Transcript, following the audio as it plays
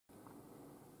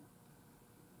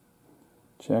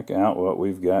Check out what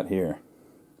we've got here.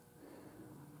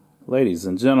 Ladies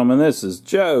and gentlemen, this is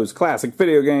Joe's Classic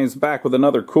Video Games, back with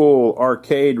another cool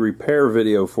arcade repair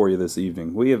video for you this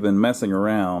evening. We have been messing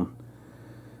around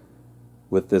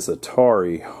with this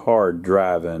Atari hard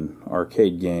driving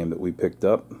arcade game that we picked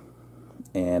up.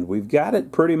 And we've got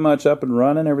it pretty much up and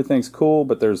running. Everything's cool,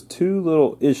 but there's two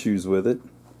little issues with it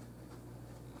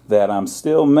that I'm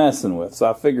still messing with. So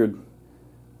I figured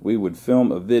we would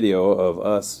film a video of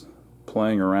us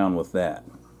playing around with that.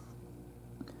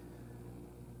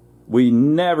 We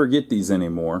never get these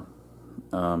anymore.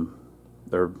 I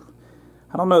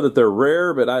don't know that they're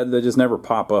rare, but they just never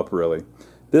pop up really.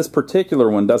 This particular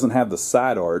one doesn't have the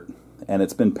side art, and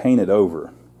it's been painted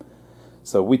over.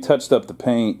 So we touched up the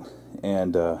paint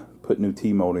and put new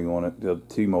T-molding on it. The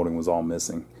T-molding was all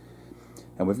missing.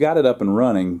 And we've got it up and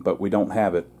running, but we don't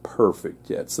have it perfect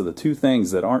yet. So the two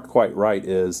things that aren't quite right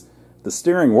is the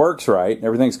steering works right,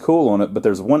 everything's cool on it, but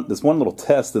there's this one little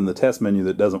test in the test menu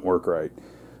that doesn't work right.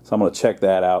 So I'm going to check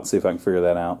that out, see if I can figure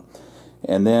that out.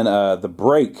 And then the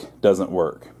brake doesn't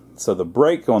work. So the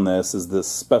brake on this is this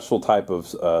special type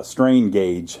of strain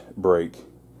gauge brake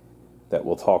that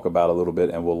we'll talk about a little bit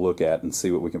and we'll look at and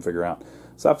see what we can figure out.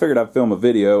 So I figured I'd film a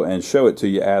video and show it to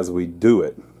you as we do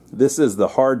it. This is the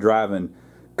hard driving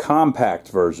compact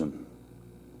version.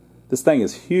 This thing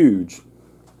is huge.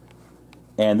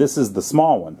 And this is the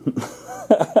small one.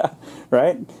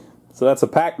 Right? So that's a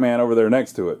Pac-Man over there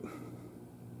next to it.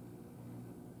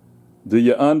 Do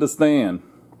you understand?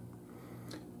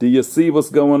 Do you see what's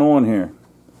going on here?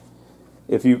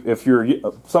 If you're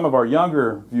some of our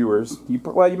younger viewers, you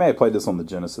may have played this on the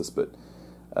Genesis, but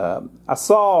I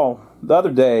saw the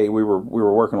other day we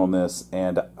were working on this,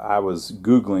 and I was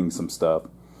Googling some stuff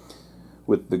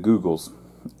with the Googles,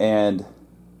 and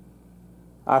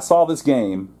I saw this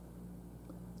game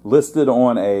listed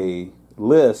on a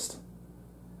list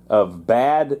of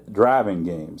bad driving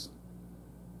games.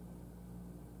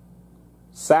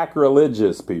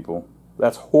 Sacrilegious, people.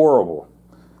 That's horrible.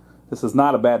 This is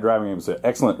not a bad driving game. It's an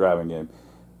excellent driving game.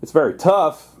 It's very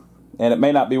tough, and it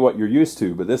may not be what you're used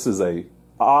to, but this is a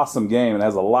awesome game and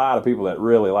has a lot of people that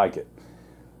really like it.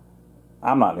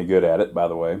 I'm not any good at it, by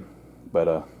the way,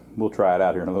 but we'll try it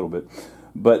out here in a little bit.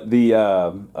 But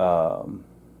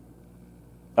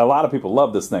a lot of people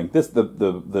love this thing.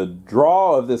 The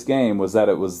draw of this game was that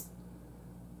it was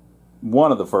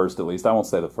one of the first, at least. I won't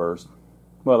say the first.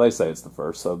 Well, they say it's the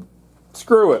first, so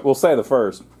screw it. We'll say the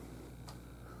first.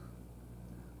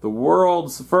 The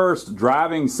world's first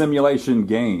driving simulation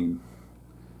game.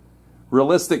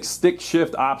 Realistic stick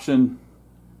shift option,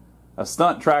 a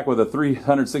stunt track with a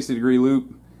 360-degree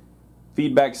loop,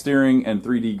 feedback steering, and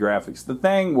 3D graphics. The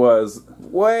thing was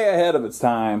way ahead of its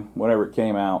time whenever it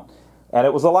came out, and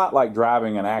it was a lot like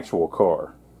driving an actual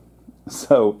car.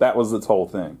 So that was its whole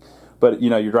thing. But, you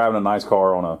know, you're driving a nice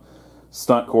car on a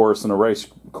stunt course and a race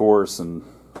course, and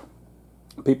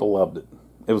people loved it.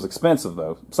 It was expensive,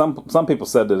 though. Some people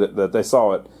said that they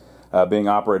saw it being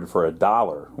operated for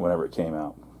 $1 whenever it came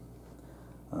out.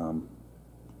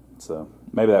 So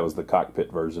maybe that was the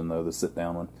cockpit version, though, the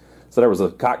sit-down one. So there was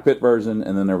a cockpit version,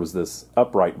 and then there was this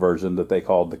upright version that they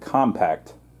called the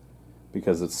compact,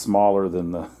 because it's smaller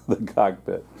than the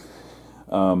cockpit.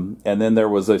 And then there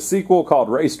was a sequel called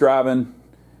Race Drivin'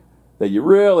 that you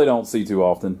really don't see too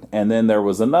often. And then there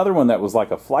was another one that was like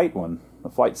a flight one, a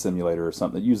flight simulator or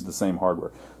something that used the same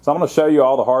hardware. So I'm going to show you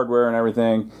all the hardware and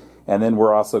everything, and then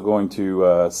we're also going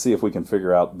to see if we can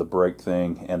figure out the brake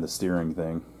thing and the steering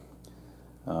thing.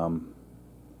 Like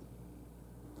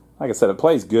I said, it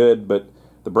plays good, but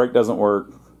the brake doesn't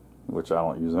work, which I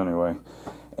don't use anyway.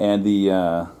 And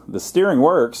the steering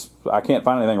works. I can't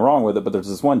find anything wrong with it, but there's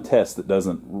this one test that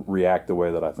doesn't react the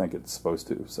way that I think it's supposed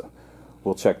to. So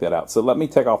we'll check that out. So let me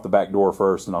take off the back door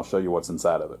first, and I'll show you what's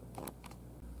inside of it.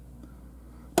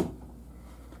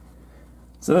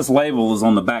 So this label is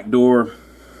on the back door.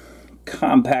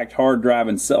 Compact hard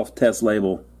driving self-test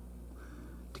label.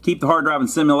 To keep the hard driving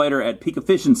simulator at peak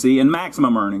efficiency and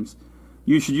maximum earnings,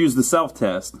 you should use the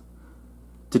self-test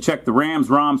to check the RAMs,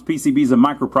 ROMs, PCBs, and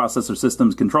microprocessor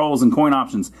systems, controls and coin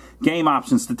options, game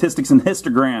options, statistics, and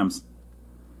histograms.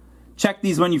 Check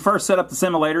these when you first set up the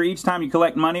simulator, each time you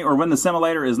collect money, or when the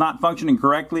simulator is not functioning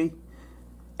correctly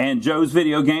and Joe's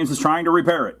Video Games is trying to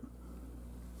repair it.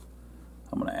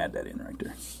 I'm going to add that in right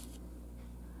there.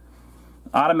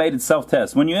 Automated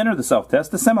self-test. When you enter the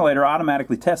self-test, the simulator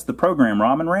automatically tests the program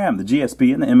ROM and RAM, the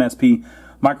GSP and the MSP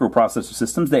microprocessor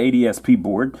systems, the ADSP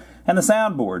board, and the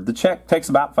sound board. The check takes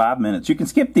about 5 minutes. You can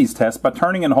skip these tests by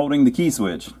turning and holding the key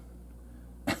switch.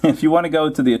 If you want to go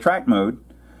to the attract mode,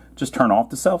 just turn off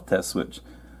the self-test switch.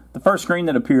 The first screen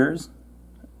that appears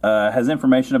has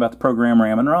information about the program,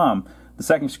 RAM, and ROM. The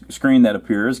second screen that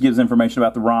appears gives information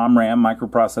about the ROM, RAM,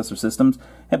 microprocessor systems,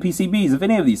 and PCBs. If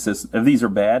any of these are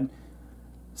bad,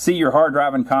 see your hard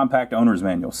drive and compact owner's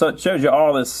manual. So it shows you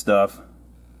all this stuff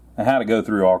and how to go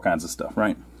through all kinds of stuff,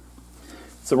 right?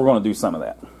 So we're going to do some of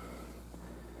that.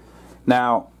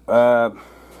 Now, I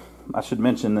should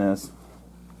mention this.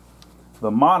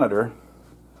 The monitor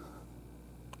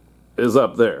is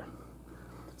up there.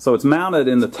 So it's mounted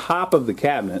in the top of the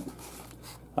cabinet.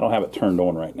 I don't have it turned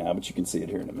on right now, but you can see it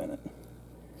here in a minute.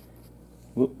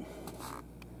 Whoop.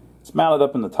 It's mounted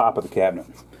up in the top of the cabinet,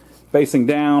 facing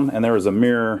down, and there is a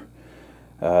mirror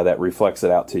that reflects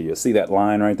it out to you. See that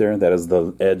line right there? That is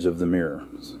the edge of the mirror.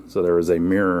 So there is a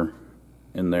mirror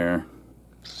in there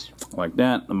like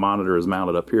that. The monitor is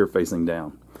mounted up here facing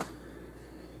down.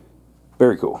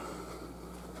 Very cool.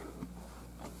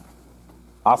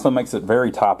 Also makes it very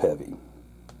top heavy,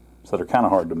 so they're kind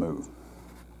of hard to move.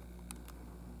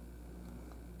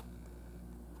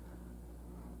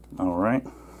 Alright,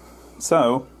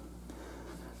 so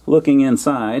looking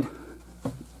inside,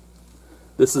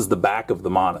 this is the back of the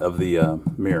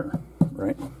mirror,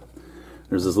 right?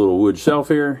 There's this little wood shelf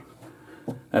here.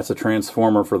 That's a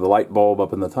transformer for the light bulb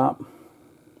up in the top.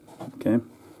 Okay,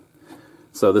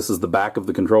 so this is the back of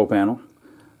the control panel.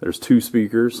 There's two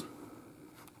speakers,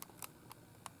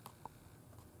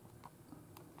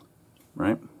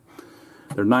 right?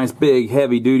 They're nice, big,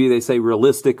 heavy duty. They say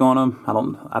realistic on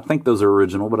them. I think those are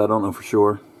original, but I don't know for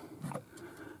sure.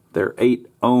 They're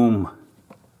 8-ohm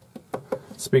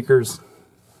speakers,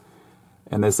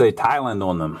 and they say Thailand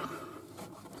on them.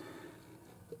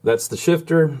 That's the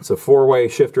shifter. It's a 4-way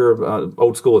shifter,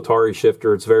 old school Atari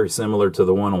shifter. It's very similar to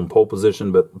the one on pole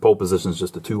position, but pole position is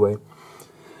just a 2-way.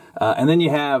 And then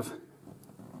you have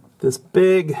this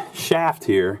big shaft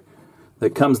here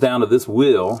that comes down to this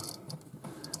wheel,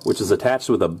 which is attached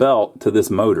with a belt to this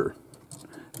motor.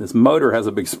 This motor has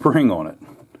a big spring on it,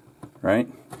 right?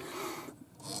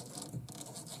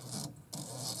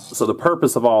 So the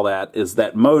purpose of all that is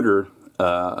that motor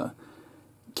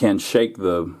can shake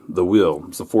the wheel.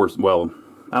 It's a force, well,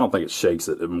 I don't think it shakes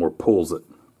it, it more pulls it.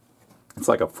 It's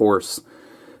like a force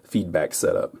feedback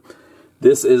setup.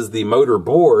 This is the motor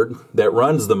board that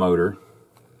runs the motor.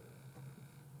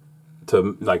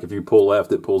 To, like, if you pull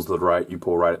left, it pulls to the right. You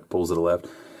pull right, it pulls to the left.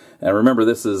 And remember,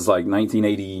 this is like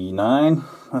 1989,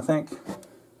 I think.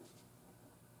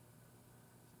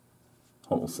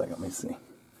 Hold on a second, let me see. It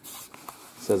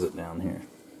says it down here.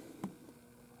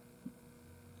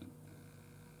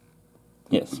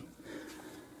 Yes.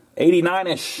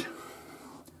 89-ish.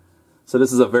 So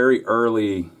this is a very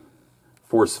early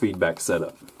force feedback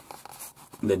setup.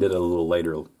 They did it a little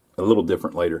later, a little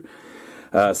different later.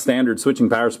 Standard switching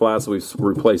power supply, so we've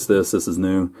replaced this. This is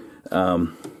new.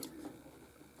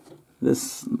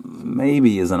 This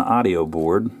maybe is an audio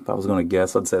board. If I was going to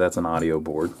guess, I'd say that's an audio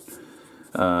board.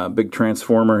 Big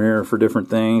transformer here for different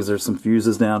things. There's some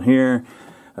fuses down here.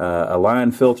 A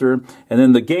line filter. And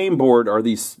then the game board are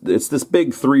these, it's this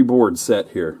big 3-board set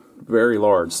here. Very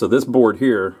large. So this board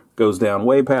here goes down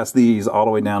way past these, all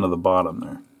the way down to the bottom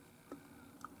there.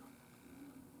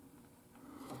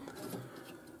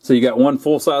 So you got one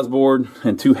full-size board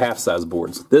and 2 half-size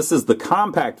boards. This is the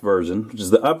compact version, which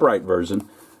is the upright version.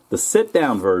 The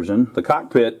sit-down version, the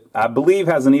cockpit, I believe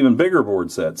has an even bigger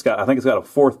board set. I think it's got a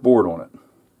 4th board on it.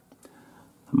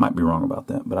 I might be wrong about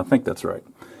that, but I think that's right.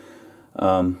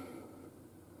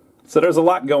 So there's a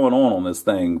lot going on this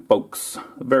thing, folks.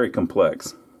 Very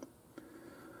complex.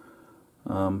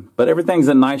 But everything's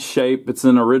in nice shape. It's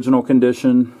in original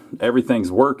condition.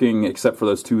 Everything's working except for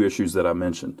those 2 issues that I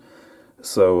mentioned.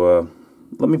 So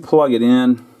let me plug it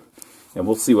in, and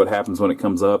we'll see what happens when it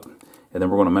comes up. And then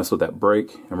we're going to mess with that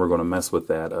brake, and we're going to mess with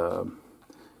that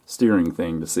steering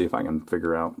thing to see if I can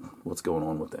figure out what's going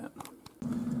on with that.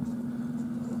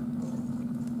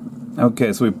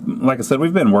 Okay, so like I said,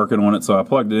 we've been working on it, so I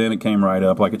plugged it in. It came right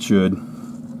up like it should.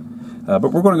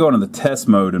 But we're going to go into the test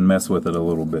mode and mess with it a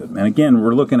little bit. And again,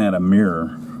 we're looking at a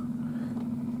mirror.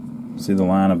 See the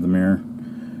line of the mirror?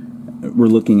 We're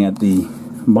looking at the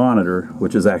monitor,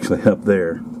 which is actually up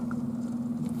there.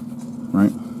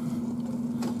 Right?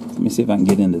 Let me see if I can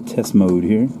get into test mode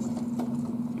here.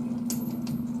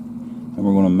 And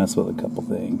we're going to mess with a couple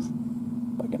things.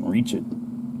 If I can reach it.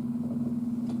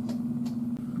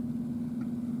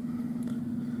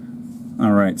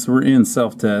 Alright, so we're in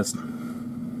self-test.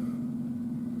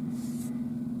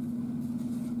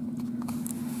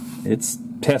 It's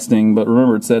testing, but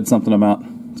remember it said something about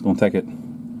it's going to take it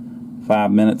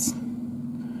 5 minutes.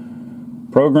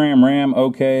 Program RAM,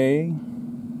 okay.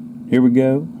 Here we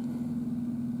go.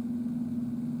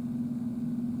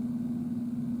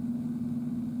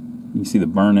 You see the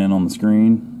burn-in on the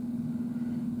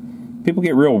screen. People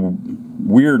get real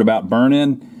weird about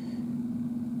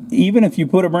burn-in. Even if you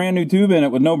put a brand new tube in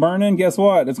it with no burn-in, guess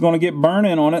what? It's going to get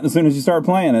burn-in on it as soon as you start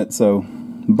playing it. So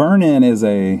burn-in is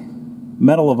a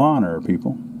medal of honor,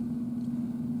 people.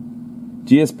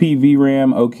 GSP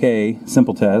VRAM, okay,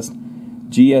 simple test.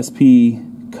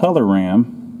 GSP color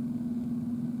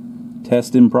RAM,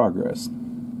 test in progress.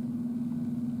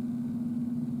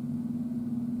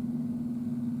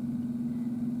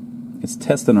 It's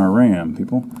testing our RAM,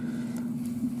 people.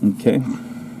 Okay.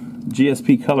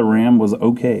 GSP color RAM was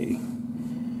okay.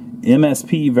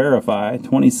 MSP verify,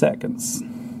 20 seconds.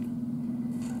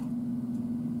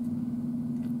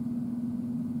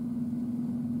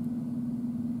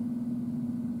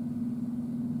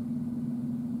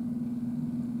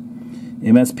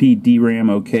 MSP DRAM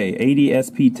okay.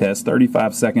 ADSP test,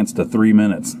 35 seconds to 3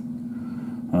 minutes.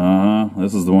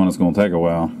 This is the one that's going to take a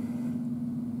while.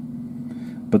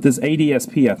 But this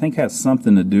ADSP, I think, has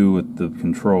something to do with the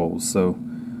controls. So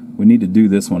we need to do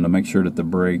this one to make sure that the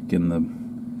brake and the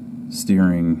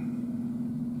steering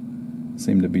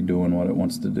seem to be doing what it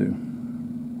wants to do.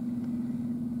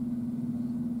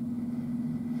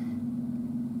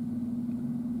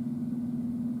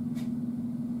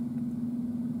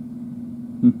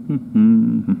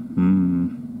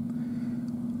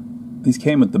 These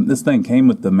came with the. This thing came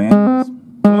with the manuals.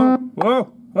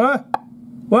 Whoa! Whoa!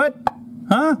 What?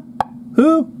 Huh?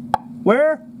 Who?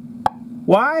 Where?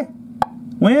 Why?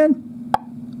 When?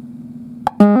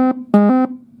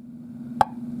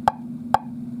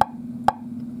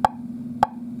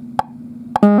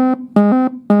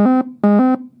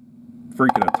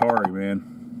 Freaking Atari, man.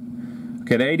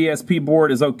 Okay, the ADSP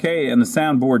board is okay, and the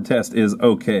soundboard test is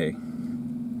okay.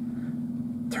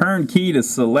 Turn key to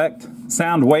select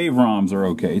sound wave ROMs are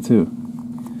okay too.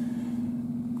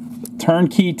 Turn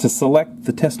key to select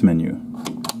the test menu.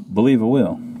 Believe it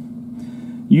will.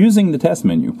 Using the test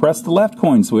menu, press the left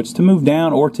coin switch to move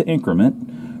down or to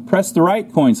increment. Press the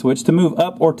right coin switch to move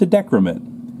up or to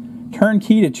decrement. Turn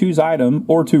key to choose item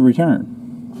or to return.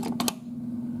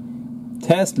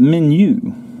 Test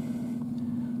menu.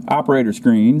 Operator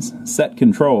screens, set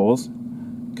controls,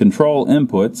 control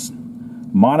inputs,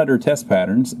 monitor test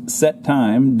patterns, set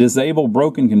time, disable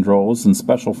broken controls, and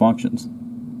special functions.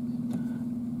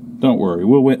 Don't worry,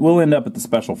 we'll end up at the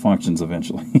special functions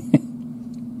eventually.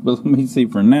 But let me see,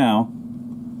 for now,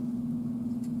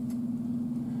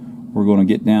 we're going to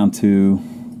get down to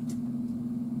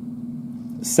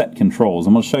set controls.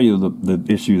 I'm going to show you the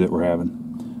issue that we're having.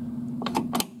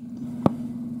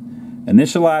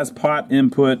 Initialize pot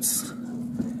inputs.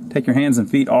 Take your hands and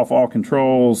feet off all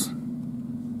controls.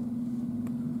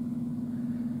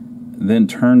 Then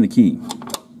turn the key.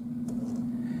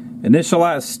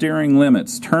 Initialize steering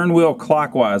limits. Turn wheel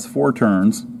clockwise 4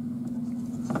 turns.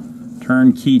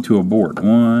 Turn key to abort.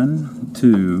 1,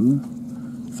 2,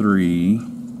 3,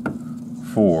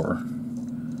 4,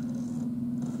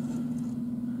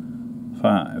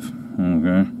 5.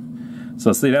 Okay.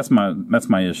 So see, that's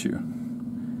my issue.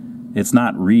 It's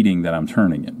not reading that I'm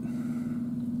turning it.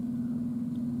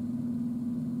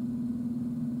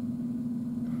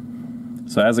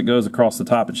 So as it goes across the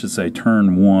top, it should say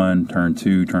turn 1, turn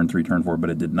 2, turn 3, turn 4, but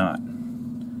it did not.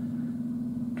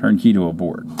 Turn key to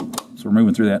abort. So we're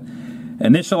moving through that.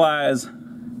 Initialize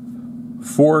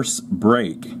force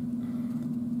brake.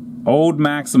 Old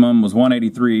maximum was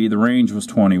 183, the range was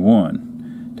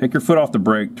 21. Take your foot off the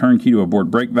brake, turn key to abort.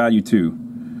 Brake value 2.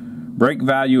 Brake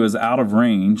value is out of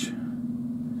range.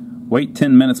 Wait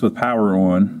 10 minutes with power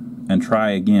on and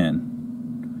try again.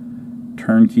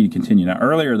 Turn key to continue. Now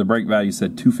earlier the brake value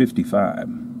said 255.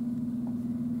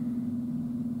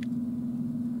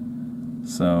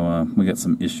 So we got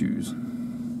some issues.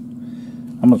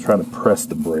 I'm going to try to press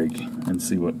the brake and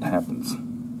see what happens.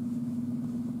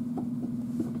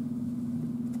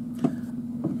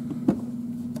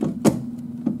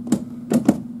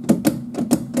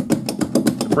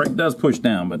 The brake does push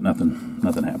down, but nothing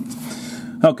happens.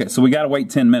 Okay, so we got to wait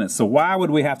 10 minutes. So why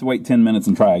would we have to wait 10 minutes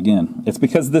and try again? It's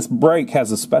because this brake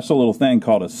has a special little thing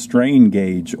called a strain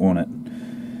gauge on it.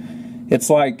 It's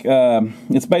like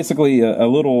it's basically a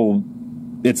little.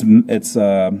 It's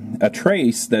a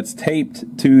trace that's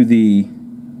taped to the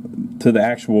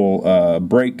actual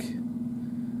brake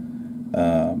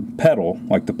pedal,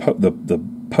 like the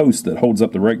post that holds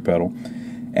up the brake pedal.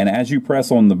 And as you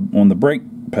press on the brake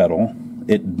pedal,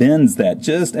 it bends that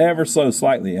just ever so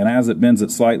slightly, and as it bends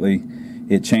it slightly,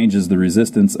 it changes the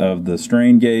resistance of the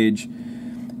strain gauge,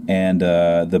 and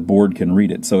the board can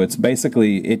read it. So it's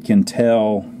basically, it can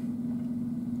tell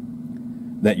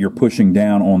that you're pushing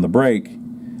down on the brake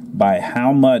by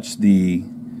how much the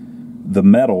the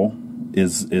metal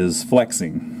is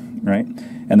flexing, right?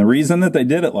 And the reason that they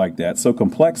did it like that, so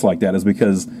complex like that, is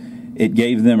because it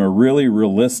gave them a really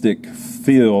realistic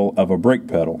feel of a brake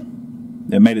pedal.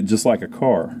 It made it just like a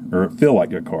car, or feel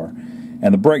like a car.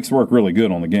 And the brakes work really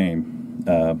good on the game.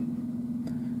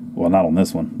 Well, not on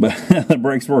this one, but the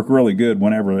brakes work really good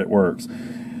whenever it works.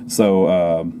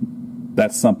 So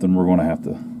that's something we're going to have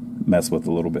to mess with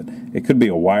a little bit. It could be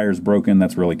a wire's broken.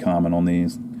 That's really common on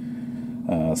these.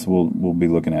 So we'll be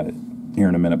looking at it here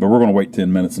in a minute. But we're going to wait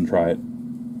 10 minutes and try it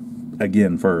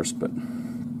again first. But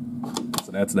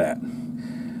so that's that.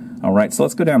 All right, so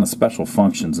let's go down to special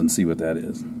functions and see what that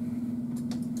is.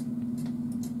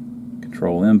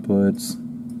 Control inputs.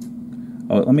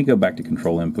 Oh, let me go back to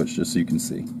control inputs just so you can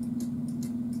see.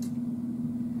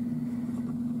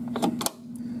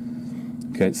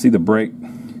 Okay, see the brake,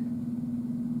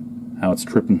 how it's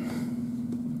tripping.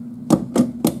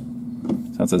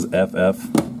 So that says FF.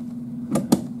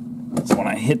 So when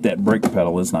I hit that brake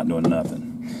pedal, it's not doing nothing.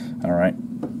 All right,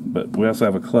 but we also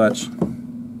have a clutch.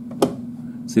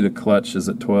 See the clutch is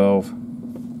at 12.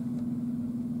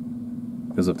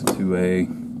 Goes up to 2A.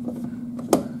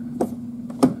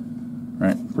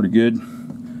 Right, pretty good.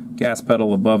 Gas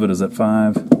pedal above it is at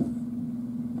 5.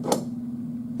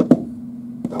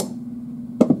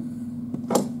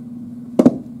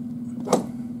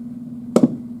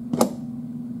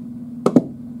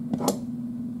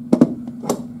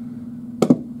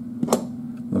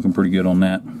 Looking pretty good on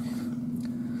that.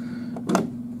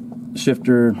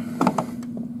 Shifter.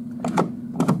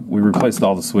 We replaced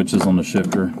all the switches on the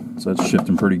shifter, so it's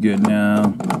shifting pretty good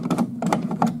now.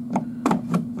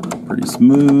 Pretty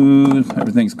smooth.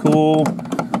 Everything's cool.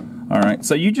 All right,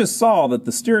 so you just saw that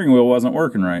the steering wheel wasn't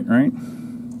working right?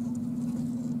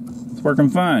 It's working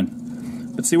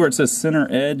fine. But see where it says center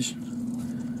edge?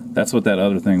 That's what that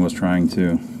other thing was trying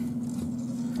to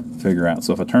figure out.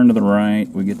 So if I turn to the right,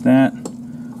 we get that.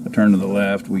 If I turn to the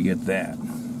left, we get that.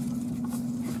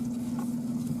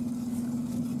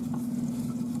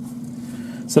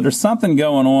 So there's something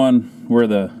going on where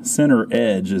the center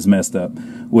edge is messed up,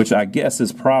 which I guess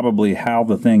is probably how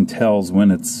the thing tells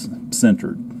when it's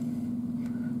centered.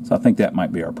 So I think that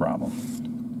might be our problem.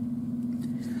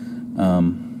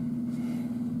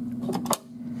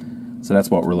 So that's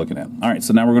what we're looking at. All right,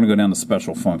 so now we're going to go down to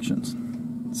special functions.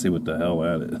 See what the hell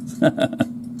that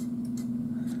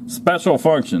is. Special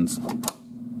functions.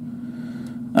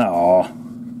 Oh,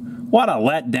 what a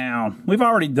letdown. We've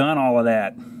already done all of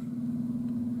that.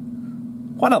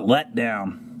 What a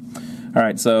letdown. All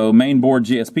right, so mainboard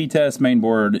GSP test,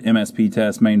 mainboard MSP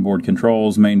test, mainboard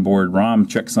controls, mainboard ROM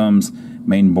checksums,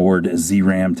 mainboard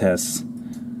ZRAM tests,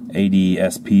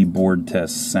 ADSP board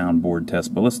tests, soundboard tests.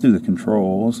 But let's do the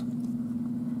controls.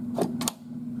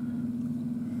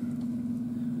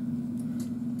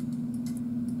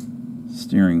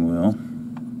 Steering wheel.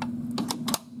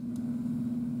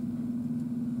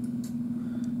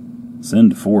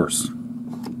 Send force.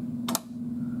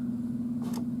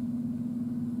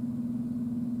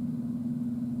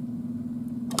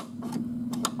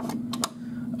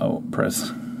 Oh, press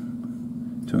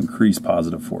to increase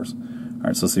positive force. All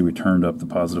right, so see, we turned up the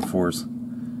positive force,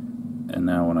 and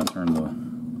now when I turn the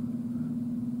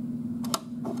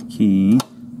key,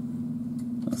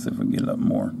 let's see if we can get it up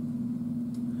more.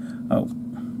 Oh,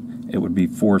 it would be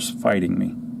force fighting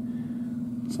me.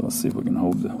 So let's see if we can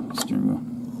hold the steering wheel.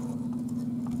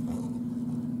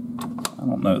 I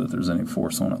don't know that there's any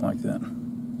force on it like that.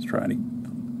 Let's try to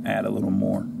add a little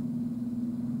more.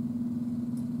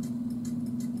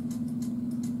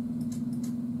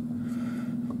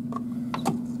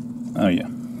 Oh yeah.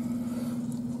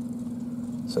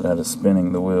 So that is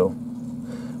spinning the wheel,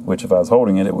 which if I was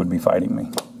holding it, it would be fighting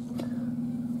me.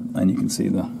 And you can see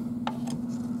the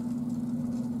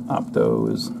opto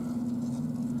is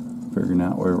figuring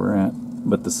out where we're at,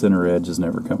 but the center edge is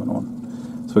never coming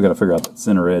on. So we got to figure out that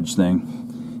center edge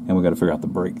thing, and we got to figure out the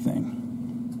brake thing.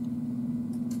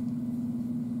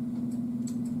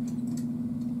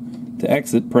 To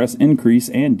exit, press increase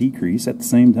and decrease at the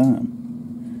same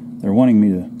time. They're wanting me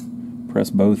to press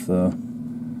both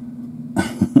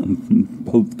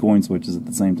both coin switches at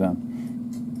the same time.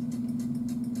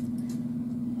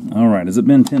 All right, has it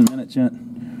been 10 minutes yet?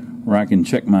 Where I can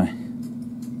check my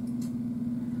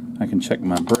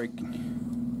brake.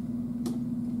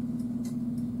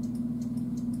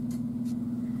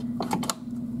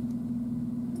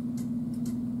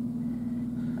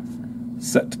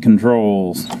 Set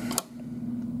controls.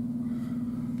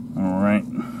 All right,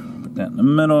 put that in the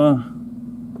middle.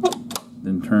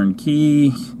 Then turn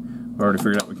key. We've already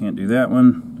figured out we can't do that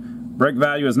one. Brake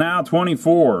value is now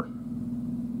 24.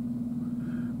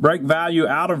 Brake value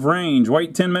out of range.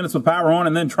 Wait 10 minutes with power on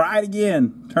and then try it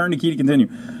again. Turn the key to continue.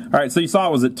 All right, so you saw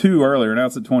it was at 2 earlier. Now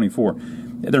it's at 24.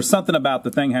 There's something about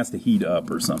the thing has to heat up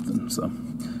or something. So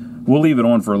we'll leave it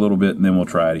on for a little bit and then we'll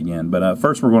try it again. But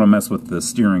first we're going to mess with the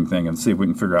steering thing and see if we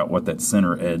can figure out what that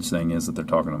center edge thing is that they're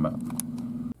talking about.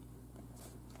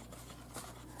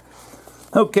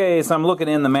 Okay, so I'm looking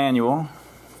in the manual,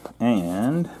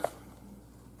 and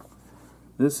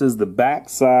this is the back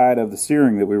side of the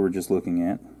steering that we were just looking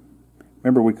at.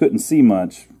 Remember, we couldn't see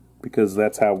much because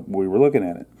that's how we were looking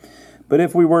at it. But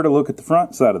if we were to look at the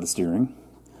front side of the steering,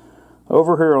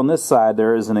 over here on this side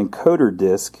there is an encoder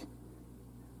disc,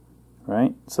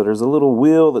 right? So there's a little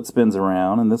wheel that spins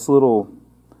around, and this little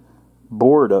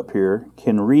board up here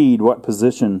can read what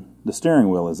position the steering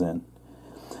wheel is in.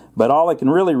 But all it can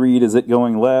really read is it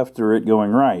going left or it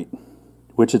going right,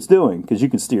 which it's doing because you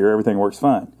can steer, everything works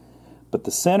fine. But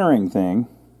the centering thing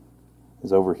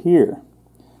is over here.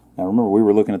 Now remember, we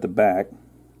were looking at the back.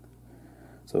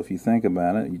 So if you think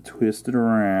about it, you twist it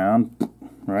around,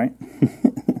 right?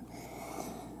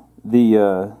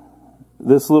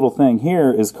 This little thing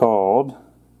here is called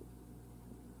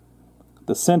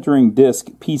the centering disc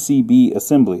PCB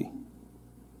assembly.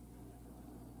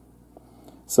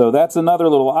 So that's another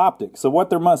little optic. So what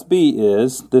there must be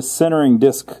is this centering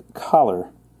disc collar,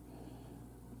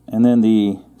 and then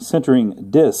the centering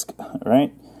disc,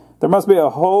 right? There must be a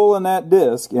hole in that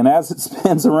disc, and as it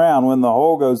spins around, when the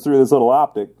hole goes through this little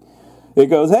optic, it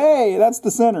goes, hey, that's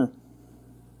the center.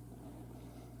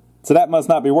 So that must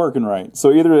not be working right.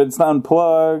 So either it's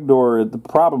unplugged, or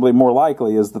probably more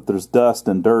likely is that there's dust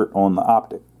and dirt on the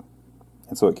optic,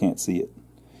 and so it can't see it.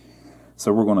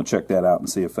 So we're going to check that out and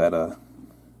see if that,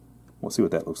 we'll see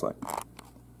what that looks like.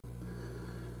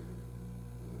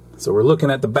 So we're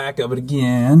looking at the back of it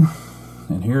again,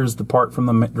 and here's the part from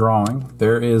the drawing.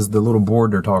 There is the little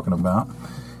board they're talking about.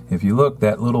 If you look,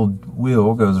 that little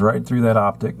wheel goes right through that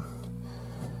optic,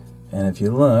 and if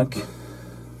you look,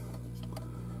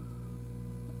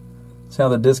 see how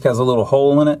the disc has a little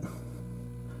hole in it?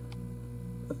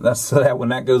 That's so that when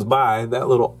that goes by, that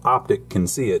little optic can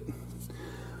see it.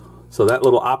 So that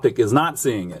little optic is not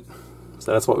seeing it.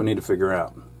 So that's what we need to figure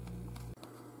out.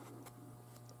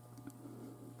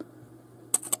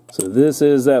 So this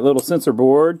is that little sensor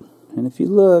board, and if you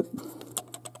look,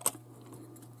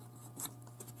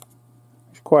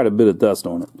 there's quite a bit of dust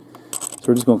on it. So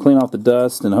we're just going to clean off the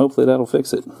dust, and hopefully that'll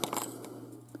fix it.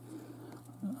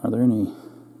 Are there any?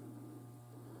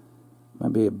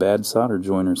 Might be a bad solder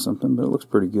joint or something, but it looks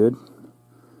pretty good.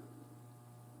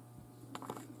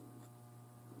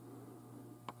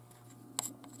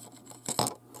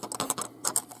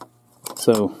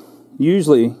 So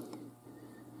usually,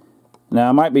 now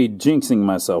I might be jinxing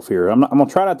myself here. I'm going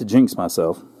to try not to jinx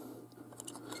myself.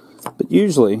 But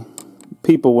usually,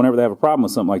 people, whenever they have a problem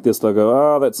with something like this, they'll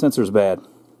go, oh, that sensor's bad.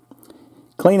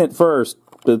 Clean it first.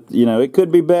 But, you know, it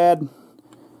could be bad.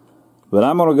 But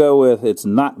I'm going to go with it's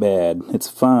not bad. It's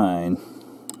fine.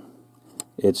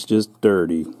 It's just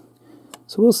dirty.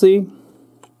 So we'll see.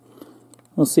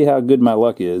 We'll see how good my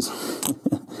luck is.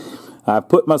 I've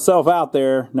put myself out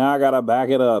there. Now I got to back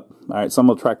it up. All right, so I'm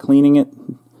going to try cleaning it.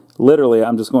 Literally,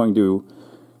 I'm just going to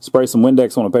spray some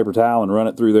Windex on a paper towel and run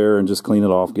it through there and just clean it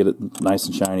off, get it nice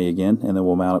and shiny again, and then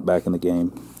we'll mount it back in the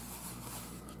game.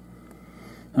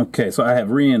 Okay, so I have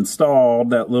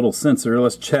reinstalled that little sensor.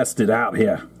 Let's test it out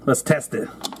here. Let's test it.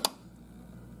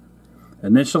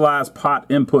 Initialize pot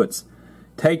inputs.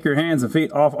 Take your hands and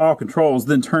feet off all controls,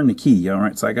 then turn the key. All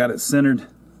right, so I got it centered.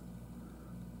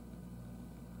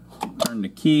 Turn the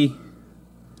key.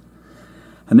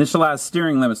 Initialize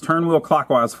steering limits. Turn wheel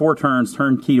clockwise 4 turns.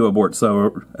 Turn key to abort.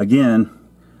 So again,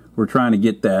 we're trying to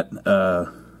get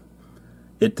that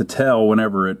it to tell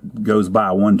whenever it goes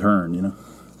by 1 turn, you know.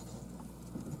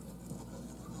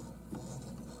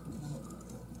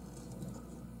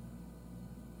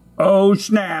 Oh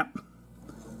snap!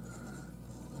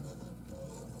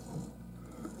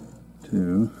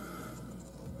 2,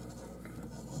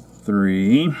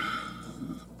 3.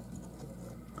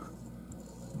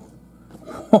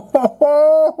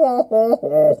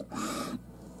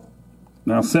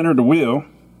 Now center the wheel,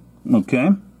 okay.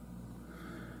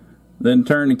 Then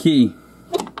turn the key.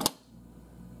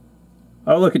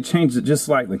 Oh look, it changed it just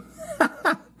slightly.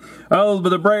 Oh, but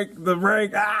the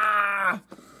brake, ah!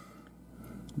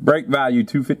 Brake value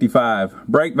 255.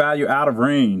 Brake value out of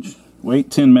range. Wait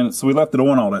 10 minutes. So we left it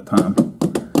on all that time.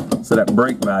 So that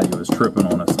brake value is tripping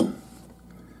on us.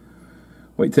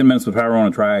 Wait 10 minutes with power on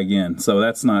and try again. So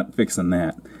that's not fixing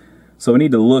that. So we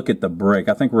need to look at the brake.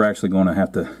 I think we're actually going to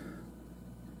have to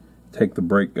take the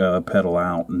brake pedal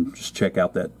out and just check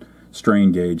out that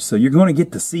strain gauge. So you're going to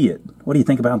get to see it. What do you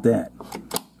think about that?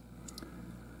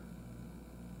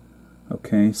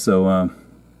 Okay, so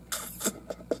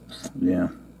yeah.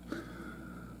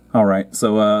 All right,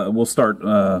 so we'll start.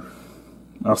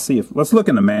 I'll see if, let's look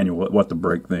in the manual at what the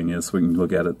brake thing is so we can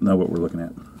look at it, know what we're looking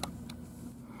at.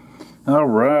 All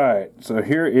right, so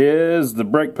here is the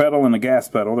brake pedal and the gas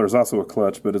pedal. There's also a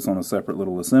clutch, but it's on a separate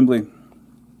little assembly.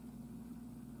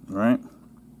 All right,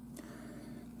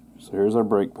 so here's our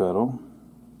brake pedal.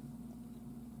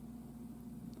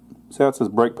 See how it says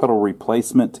brake pedal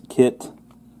replacement kit?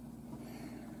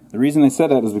 The reason they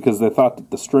said that is because they thought that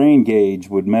the strain gauge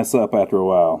would mess up after a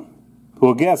while.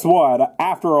 Well, guess what?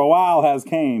 After a while has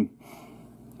came.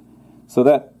 So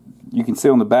that, you can see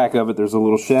on the back of it, there's a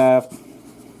little shaft.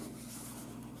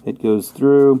 It goes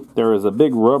through. There is a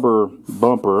big rubber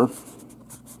bumper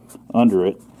under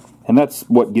it, and that's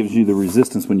what gives you the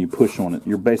resistance when you push on it.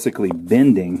 You're basically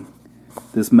bending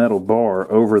this metal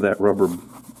bar over that rubber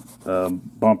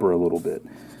bumper a little bit.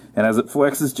 And as it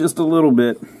flexes just a little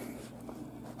bit,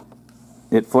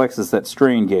 it flexes that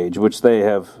strain gauge, which they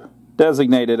have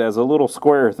designated as a little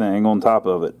square thing on top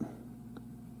of it.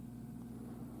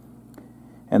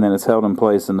 And then it's held in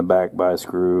place in the back by a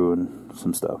screw and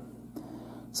some stuff.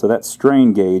 So that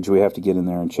strain gauge, we have to get in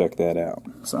there and check that out.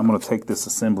 So I'm going to take this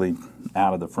assembly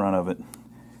out of the front of it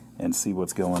and see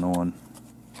what's going on.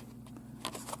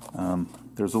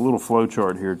 There's a little flow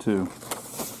chart here too.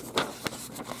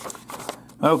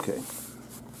 Okay.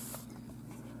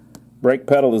 Brake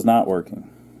pedal is not working.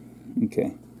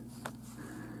 Okay.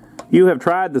 You have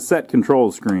tried the set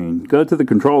control screen. Go to the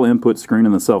control input screen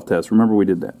in the self-test. Remember we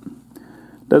did that.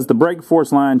 Does the brake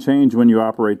force line change when you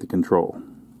operate the control?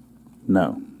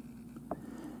 No.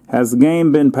 Has the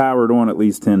game been powered on at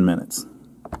least 10 minutes?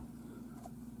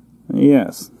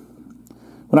 Yes.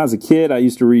 When I was a kid, I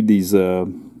used to read these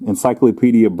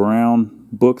Encyclopedia Brown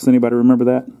books. Anybody remember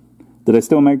that? Did they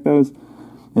still make those?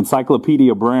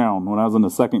 Encyclopedia Brown, when I was in the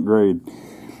 2nd grade.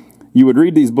 You would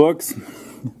read these books.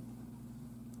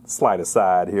 Slight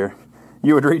aside here.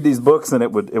 You would read these books and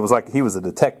it was like he was a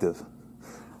detective.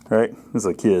 Right? He was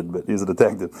a kid, but he was a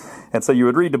detective. And so you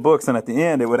would read the books, and at the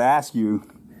end it would ask you,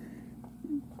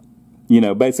 you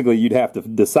know, basically you'd have to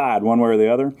decide one way or the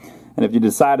other. And if you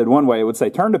decided one way, it would say,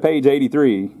 turn to page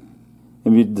 83.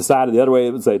 And if you decided the other way,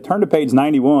 it would say, turn to page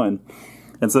 91.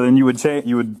 And so then you would turn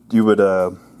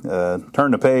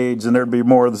the page, and there'd be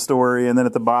more of the story, and then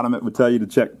at the bottom it would tell you to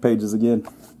check pages again.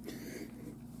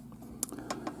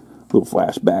 Little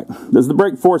flashback. Does the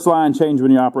brake force line change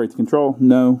when you operate the control?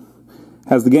 No.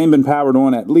 Has the game been powered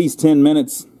on at least 10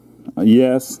 minutes?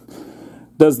 Yes.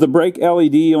 Does the brake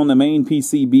LED on the main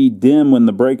PCB dim when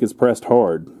the brake is pressed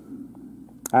hard?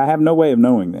 I have no way of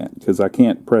knowing that because I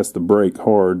can't press the brake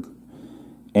hard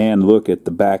and look at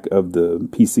the back of the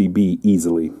PCB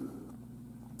easily.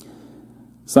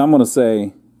 So I'm going to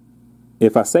say,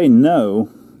 if I say no,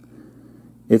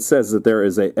 it says that there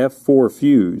is a F4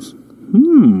 fuse.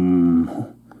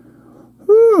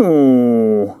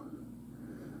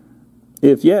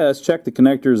 If yes, check the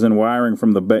connectors and wiring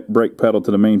from the brake pedal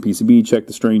to the main PCB. Check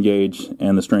the strain gauge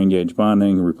and the strain gauge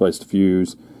bonding. Replace the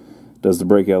fuse. Does the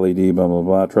brake LED, blah, blah,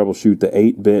 blah. Troubleshoot the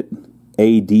 8-bit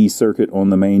AD circuit on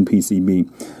the main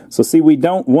PCB. So see, we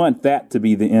don't want that to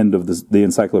be the end of the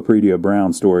Encyclopedia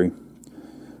Brown story.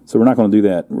 So we're not going to do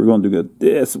that. We're going to do it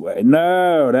this way.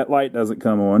 No, that light doesn't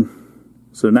come on.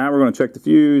 So now we're going to check the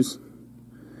fuse.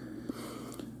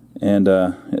 And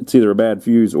it's either a bad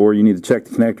fuse or you need to check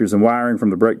the connectors and wiring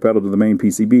from the brake pedal to the main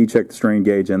PCB. Check the strain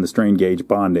gauge and the strain gauge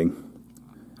bonding.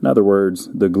 In other words,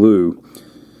 the glue.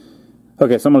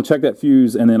 Okay, so I'm going to check that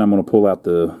fuse, and then I'm going to pull out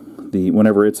the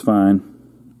whenever it's fine,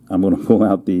 I'm going to pull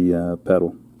out the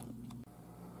pedal.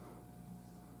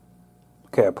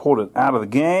 Okay, I pulled it out of the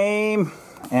game,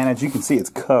 and as you can see, it's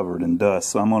covered in dust.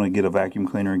 So I'm going to get a vacuum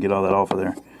cleaner and get all that off of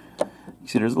there. You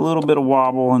see, there's a little bit of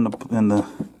wobble in the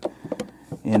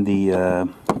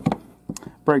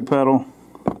brake pedal,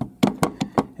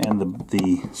 and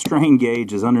the strain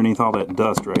gauge is underneath all that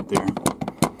dust right there.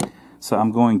 So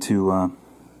I'm going to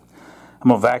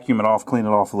vacuum it off, clean it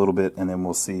off a little bit, and then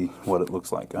we'll see what it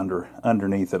looks like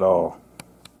underneath it all.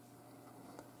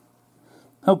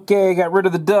 Okay, got rid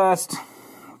of the dust.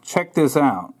 Check this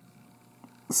out.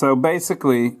 So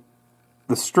basically,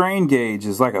 the strain gauge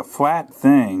is like a flat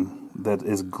thing that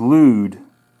is glued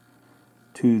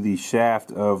to the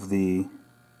shaft of the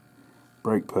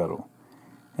brake pedal.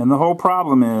 And the whole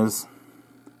problem is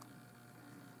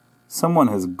someone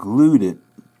has glued it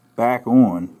back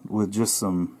on with just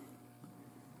some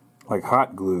like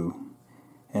hot glue,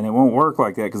 and it won't work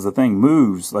like that because the thing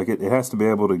moves. Like it has to be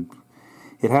able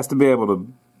to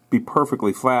be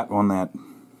perfectly flat on that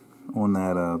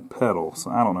pedal.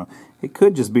 So I don't know. It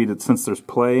could just be that since there's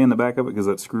play in the back of it because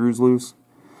that screw's loose.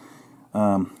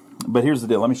 But here's the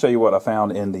deal. Let me show you what I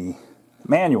found in the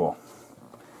manual.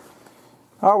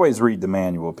 Always read the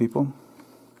manual, people.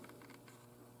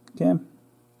 Okay.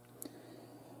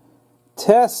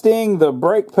 Testing the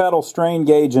brake pedal strain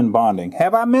gauge and bonding.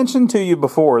 Have I mentioned to you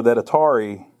before that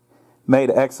Atari made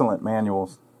excellent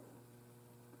manuals?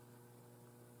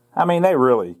 I mean, they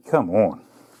really, come on.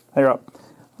 Here, let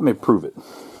me prove it.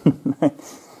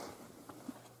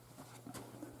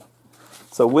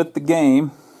 So with the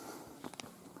game,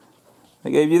 they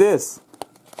gave you this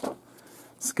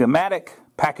schematic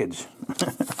package,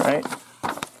 right?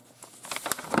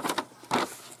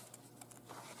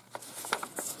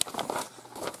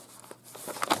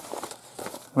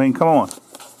 I mean, come on.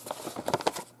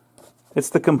 It's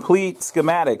the complete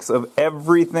schematics of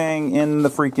everything in the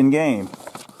freaking game.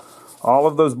 All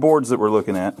of those boards that we're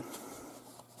looking at.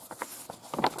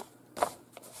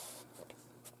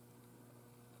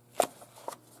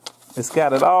 It's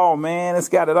got it all, man. It's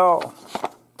got it all.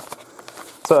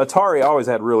 So Atari always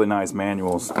had really nice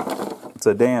manuals. It's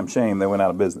a damn shame they went out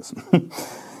of business.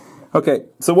 Okay,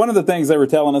 so one of the things they were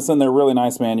telling us in their really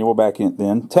nice manual back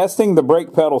then, testing the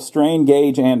brake pedal strain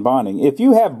gauge and bonding. If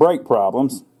you have brake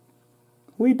problems,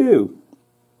 we do.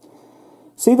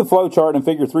 See the flow chart in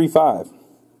figure 3.5.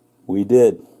 We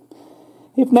did.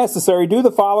 If necessary, do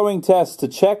the following tests to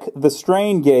check the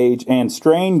strain gauge and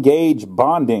strain gauge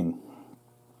bonding.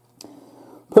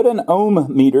 Put an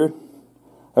ohm meter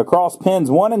across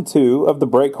pins 1 and 2 of the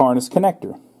brake harness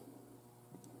connector.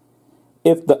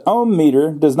 If the ohm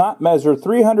meter does not measure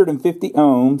 350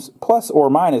 ohms plus or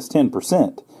minus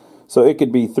 10%, so it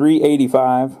could be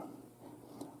 385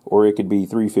 or it could be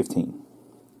 315.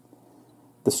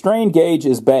 The strain gauge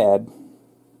is bad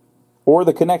or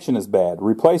the connection is bad.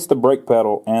 Replace the brake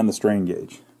pedal and the strain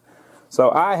gauge. So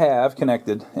I have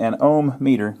connected an ohm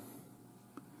meter.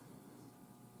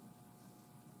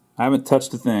 I haven't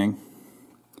touched a thing.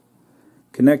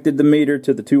 Connected the meter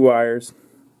to the 2 wires.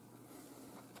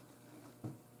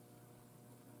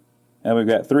 And we've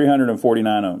got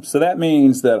 349 ohms. So that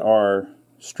means that our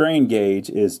strain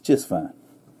gauge is just fine.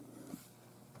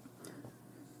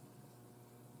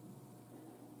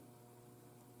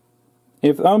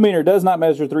 If the ohm meter does not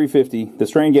measure 350, the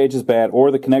strain gauge is bad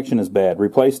or the connection is bad.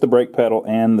 Replace the brake pedal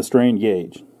and the strain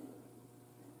gauge.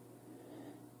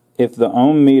 If the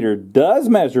ohm meter does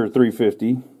measure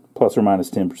 350, plus or minus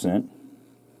 10%,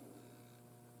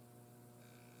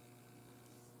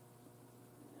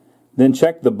 then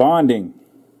check the bonding.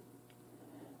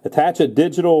 Attach a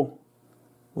digital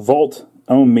volt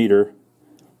ohm meter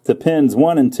to pins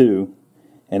 1 and 2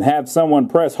 and have someone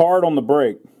press hard on the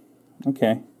brake.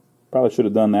 Okay, probably should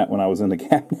have done that when I was in the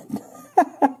cabinet.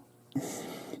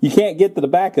 You can't get to the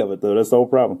back of it though, that's the whole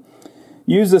problem.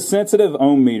 Use a sensitive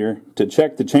ohm meter to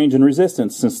check the change in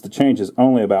resistance since the change is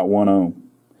only about 1 ohm.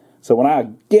 So when I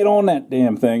get on that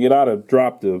damn thing, it ought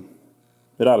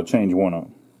to change 1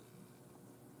 ohm.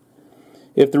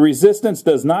 If the resistance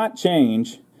does not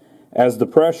change as the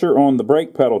pressure on the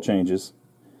brake pedal changes,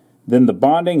 then the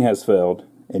bonding has failed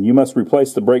and you must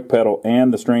replace the brake pedal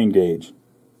and the strain gauge.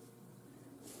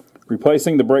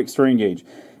 Replacing the brake strain gauge.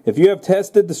 If you have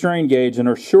tested the strain gauge and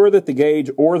are sure that the gauge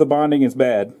or the bonding is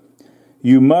bad,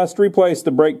 you must replace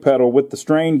the brake pedal with the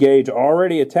strain gauge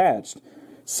already attached,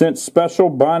 since special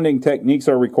bonding techniques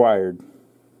are required.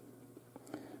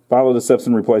 Follow the steps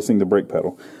in replacing the brake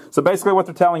pedal. So basically what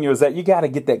they're telling you is that you got to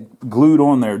get that glued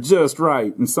on there just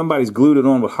right. And somebody's glued it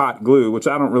on with hot glue, which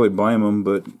I don't really blame them,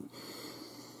 but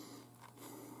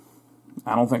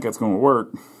I don't think that's going to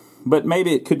work. But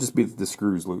maybe it could just be that the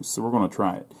screw's loose, so we're going to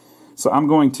try it. So I'm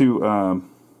going to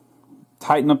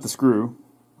tighten up the screw,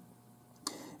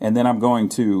 and then I'm going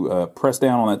to press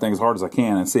down on that thing as hard as I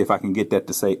can and see if I can get that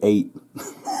to say 8.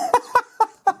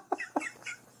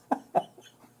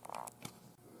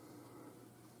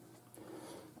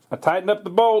 I tightened up the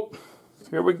bolt.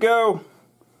 Here we go.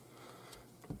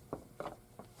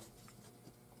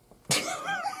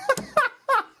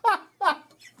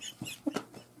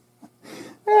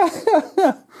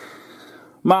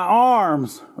 My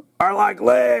arms are like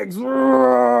legs.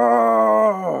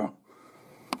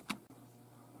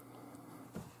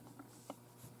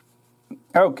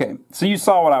 Okay, so you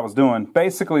saw what I was doing.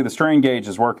 Basically, the strain gauge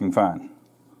is working fine.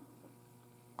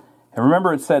 And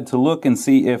remember it said to look and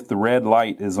see if the red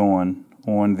light is on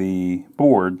the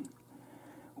board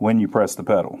when you press the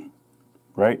pedal,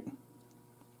 right?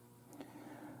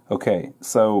 Okay,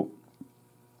 so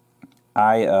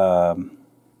I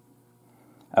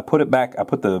put it back, I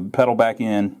put the pedal back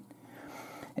in,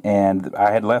 and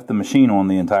I had left the machine on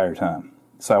the entire time.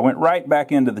 So I went right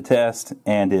back into the test,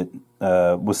 and it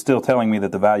was still telling me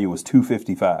that the value was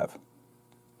 255.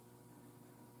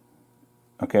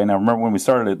 Okay, now remember when we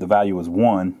started it, the value was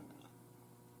 1.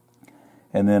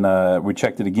 And then we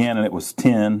checked it again, and it was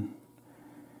 10. And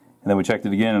then we checked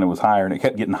it again, and it was higher, and it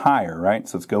kept getting higher, right?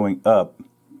 So it's going up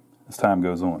as time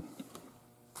goes on.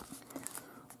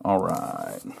 All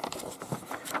right.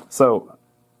 So,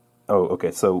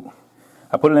 so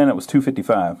I put it in, it was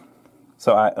 255.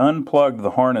 So I unplugged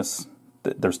the harness.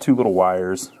 There's 2 little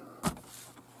wires.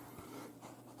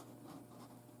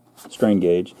 Strain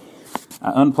gauge.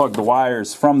 I unplugged the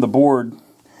wires from the board,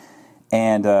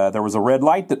 and there was a red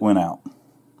light that went out.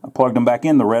 I plugged them back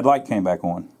in, the red light came back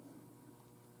on.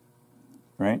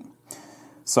 Right?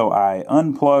 So I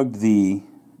unplugged the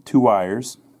 2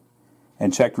 wires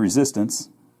and checked resistance,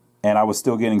 and I was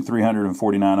still getting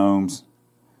 349 ohms,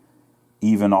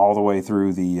 even all the way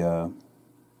through the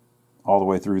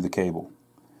cable,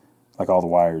 like all the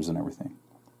wires and everything.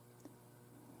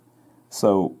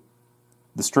 So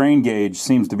the strain gauge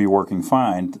seems to be working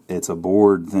fine. It's a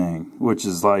board thing, which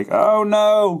is like, oh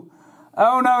no,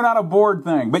 not a board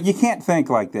thing. But you can't think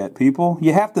like that, people.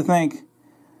 You have to think,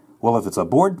 well, if it's a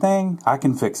board thing, I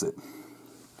can fix it.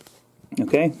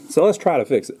 Okay, so let's try to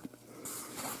fix it.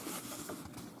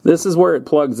 This is where it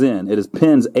plugs in. It is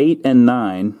pins 8 and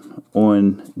 9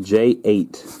 on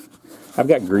J8. I've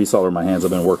got grease all over my hands.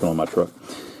 I've been working on my truck.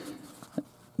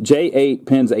 J8,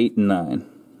 pins 8 and 9.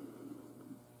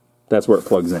 That's where it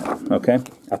plugs in, okay?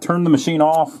 I turned the machine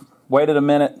off, waited a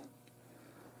minute,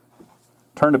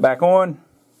 turned it back on.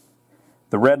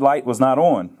 The red light was not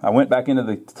on. I went back into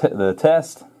the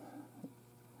test,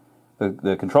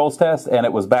 the controls test, and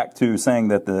it was back to saying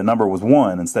that the number was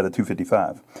 1 instead of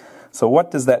 255. So what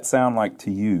does that sound like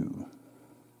to you?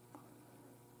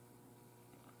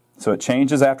 So it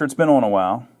changes after it's been on a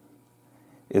while.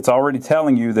 It's already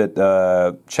telling you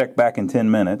that check back in 10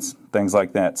 minutes, things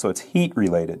like that. So it's heat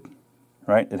related,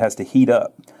 right? It has to heat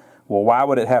up. Well, why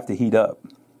would it have to heat up?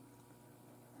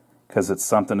 Because it's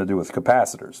something to do with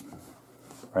capacitors,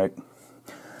 right?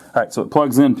 All right, so it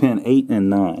plugs in pin 8 and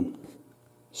 9,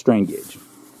 strain gauge.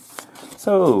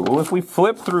 So if we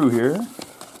flip through here,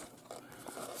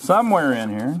 somewhere in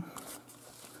here,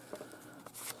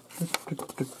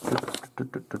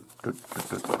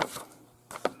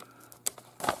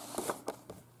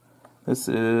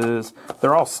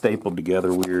 they're all stapled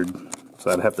together weird,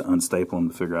 so I'd have to unstaple them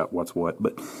to figure out what's what,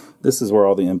 but this is where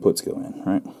all the inputs go in,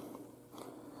 right?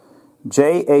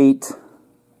 J8,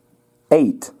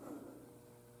 8.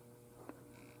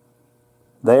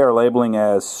 They are labeling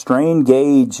as strain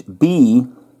gauge B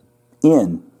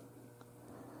in.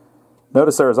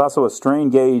 Notice there is also a strain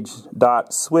gauge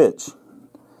dot switch.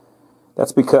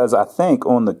 That's because I think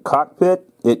on the cockpit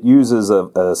it uses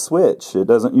a switch. It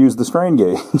doesn't use the strain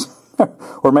gauge.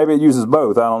 Or maybe it uses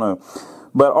both, I don't know.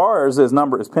 But ours is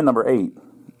pin number 8.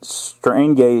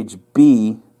 Strain gauge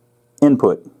B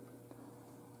input.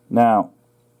 Now,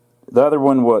 the other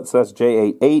one was, so that's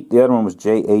J88. The other one was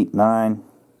J89,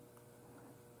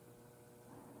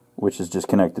 which is just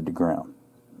connected to ground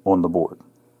on the board.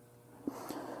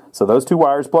 So those 2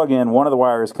 wires plug in. One of the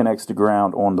wires connects to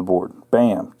ground on the board.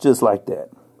 Bam, just like that.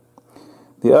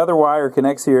 The other wire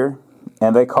connects here,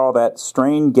 and they call that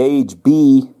strain gauge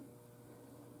B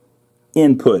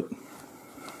input.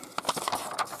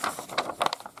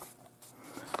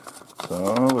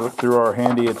 So we look through our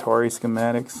handy Atari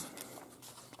schematics.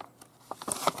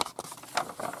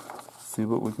 See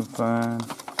what we can find.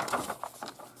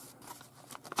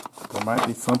 There might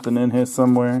be something in here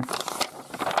somewhere.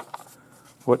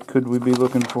 What could we be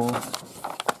looking for?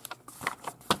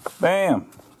 Bam!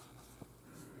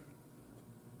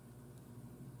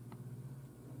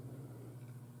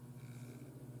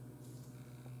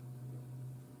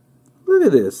 Look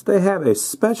at this. They have a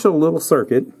special little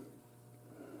circuit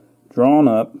drawn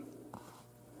up.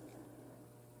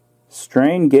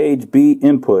 Strain gauge B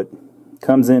input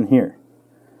comes in here.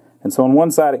 And so on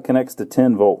one side it connects to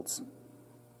 10 volts.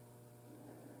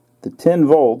 The 10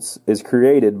 volts is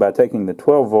created by taking the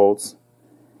 12 volts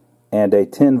and a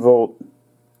 10 volt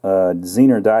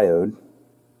Zener diode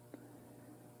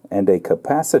and a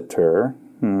capacitor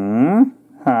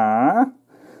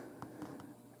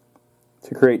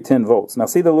to create 10 volts. Now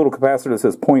see the little capacitor that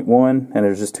says 0.1 and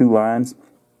there's just 2 lines?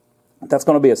 That's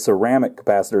going to be a ceramic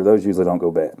capacitor. Those usually don't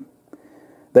go bad.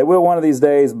 They will one of these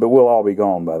days, but we'll all be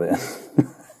gone by then.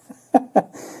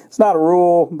 It's not a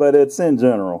rule, but it's in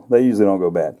general. They usually don't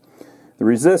go bad. The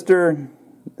resistor,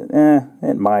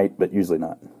 it might, but usually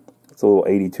not. It's a little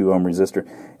 82 ohm resistor.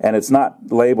 And it's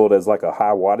not labeled as like a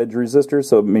high wattage resistor,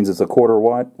 so it means it's a 1/4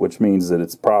 watt, which means that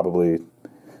it's probably,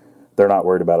 they're not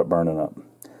worried about it burning up.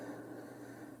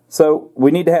 So we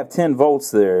need to have 10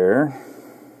 volts there,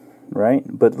 right?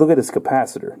 But look at this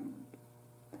capacitor.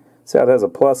 See how it has a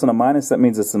plus and a minus? That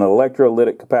means it's an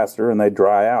electrolytic capacitor, and they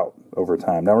dry out over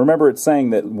time. Now remember, it's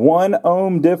saying that 1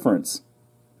 ohm difference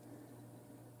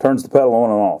turns the pedal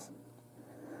on and off.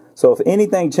 So if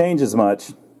anything changes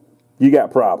much, you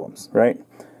got problems, right?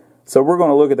 So we're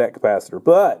going to look at that capacitor.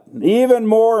 But even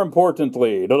more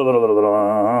importantly,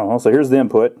 so here's the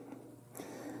input.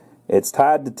 It's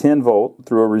tied to 10 volt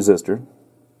through a resistor.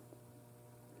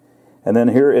 And then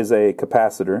here is a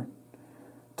capacitor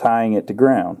tying it to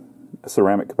ground, a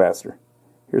ceramic capacitor.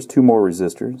 Here's 2 more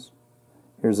resistors.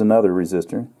 Here's another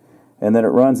resistor. And then it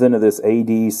runs into this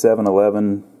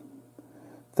AD711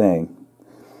 thing.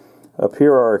 Up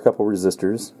here are a couple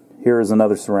resistors. Here is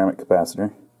another ceramic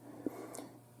capacitor.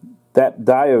 That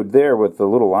diode there with the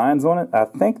little lines on it, I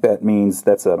think that means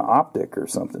that's an optic or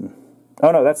something. Oh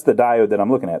no, that's the diode that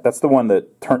I'm looking at. That's the one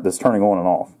that's turning on and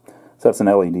off. So that's an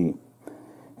LED.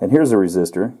 And here's a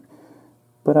resistor.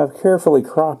 But I've carefully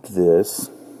cropped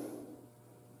this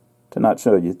to not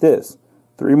show you this.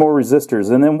 3 more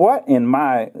resistors. And then what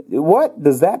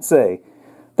does that say?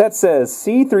 That says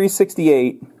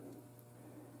C368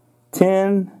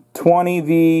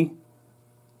 1020V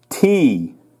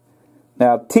T.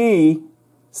 Now T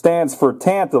stands for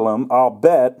tantalum, I'll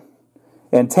bet.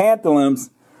 And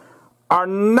tantalums are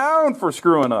known for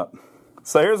screwing up.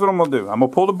 So here's what I'm going to do. I'm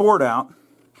going to pull the board out,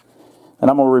 and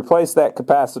I'm going to replace that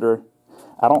capacitor.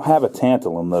 I don't have a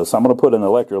tantalum though, so I'm going to put an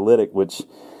electrolytic, which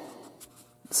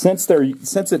since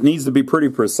it needs to be pretty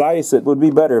precise, it would be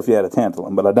better if you had a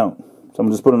tantalum, but I don't. So I'm going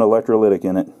to just put an electrolytic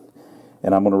in it,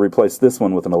 and I'm going to replace this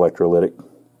one with an electrolytic,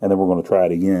 and then we're going to try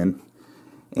it again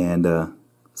and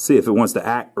see if it wants to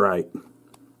act right.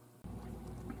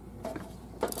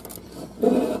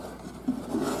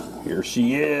 Here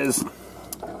she is.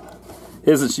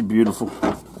 Isn't she beautiful?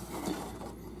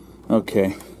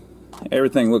 Okay.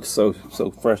 Everything looks so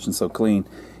fresh and so clean.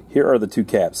 Here are the 2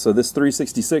 caps. So this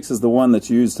 366 is the one that's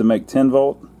used to make 10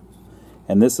 volt.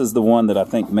 And this is the one that I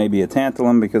think may be a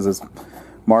tantalum because it's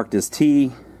marked as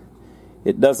T.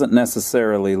 It doesn't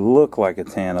necessarily look like a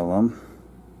tantalum,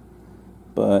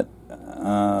 but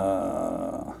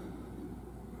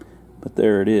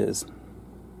there it is.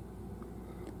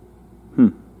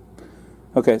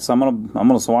 Okay, so I'm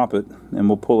gonna swap it, and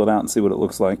we'll pull it out and see what it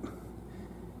looks like,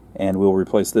 and we'll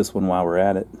replace this one while we're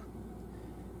at it,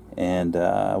 and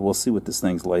we'll see what this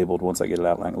thing's labeled once I get it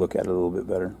out and I can look at it a little bit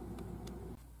better.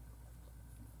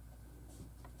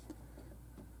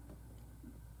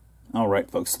 All right,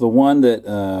 folks. The one that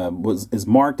is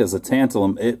marked as a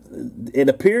tantalum, it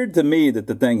appeared to me that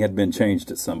the thing had been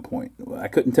changed at some point. I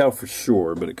couldn't tell for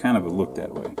sure, but it kind of looked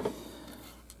that way.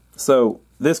 So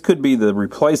this could be the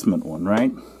replacement one,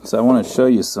 right? So I want to show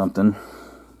you something.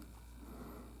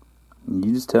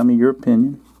 You just tell me your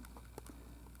opinion.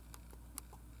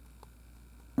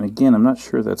 And again, I'm not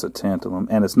sure that's a tantalum,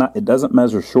 and it doesn't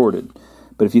measure shorted.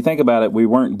 But if you think about it, we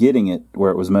weren't getting it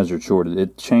where it was measured shorted.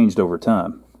 It changed over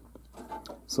time.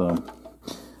 So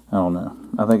I don't know.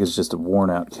 I think it's just a worn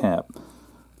out cap.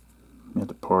 You have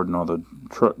to pardon all the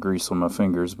truck grease on my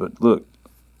fingers, but look.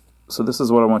 So this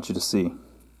is what I want you to see.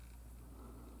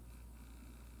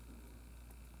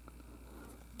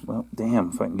 Well, damn,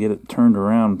 if I can get it turned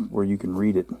around where you can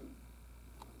read it.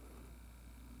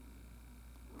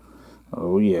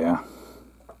 Oh, yeah.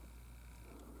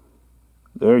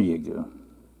 There you go.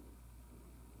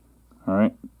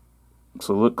 Alright,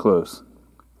 so look close.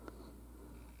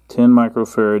 10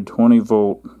 microfarad, 20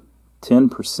 volt,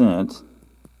 10%.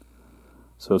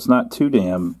 So it's not too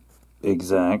damn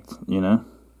exact, you know.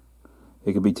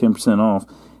 It could be 10% off.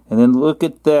 And then look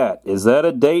at that. Is that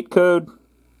a date code?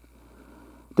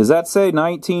 Does that say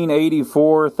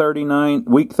 1984, 39,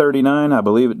 week 39? I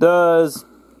believe it does.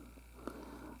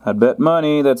 I'd bet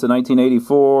money that's a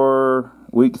 1984,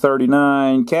 week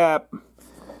 39 cap.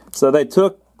 So they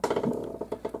took,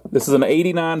 this is an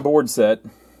 89 board set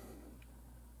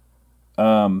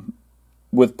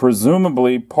with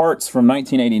presumably parts from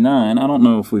 1989. I don't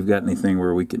know if we've got anything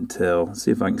where we can tell. Let's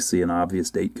see if I can see an obvious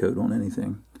date code on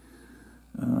anything.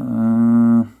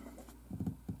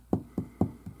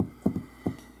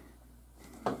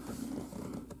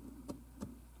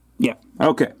 Yeah,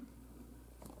 okay.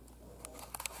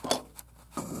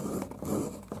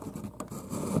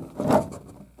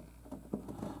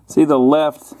 See the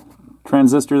left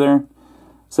transistor there? It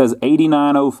says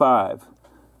 8905.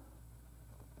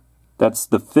 That's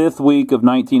the 5th week of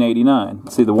 1989.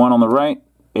 See the one on the right?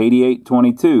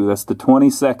 8822. That's the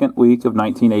 22nd week of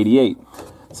 1988.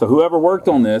 So whoever worked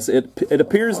on this, it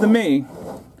appears to me,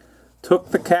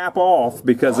 took the cap off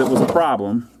because it was a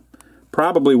problem.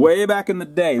 Probably way back in the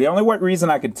day. The only reason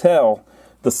I could tell,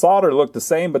 the solder looked the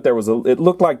same, but it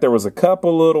looked like there was a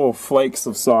couple little flakes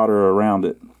of solder around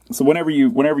it. So whenever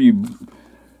you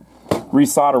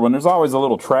resolder one, there's always a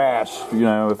little trash, you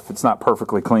know, if it's not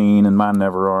perfectly clean, and mine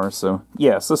never are. So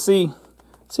yeah, so see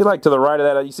like to the right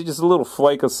of that, you see just a little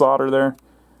flake of solder there.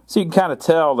 So you can kind of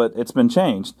tell that it's been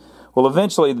changed. Well,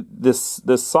 eventually this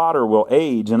solder will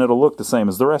age and it'll look the same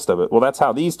as the rest of it. Well, that's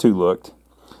how these two looked.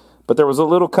 But there was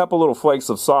a couple little flakes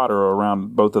of solder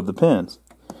around both of the pins.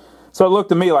 So it looked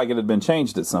to me like it had been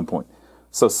changed at some point.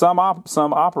 So some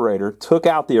operator took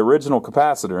out the original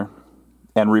capacitor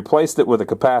and replaced it with a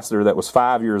capacitor that was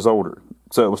 5 years older.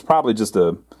 So it was probably just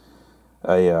a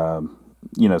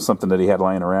you know, something that he had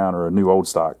laying around, or a new old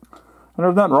stock. And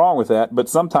there's nothing wrong with that, but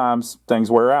sometimes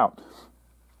things wear out.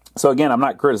 So again, I'm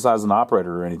not criticizing the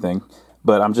operator or anything,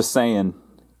 but I'm just saying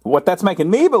what that's making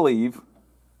me believe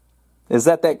is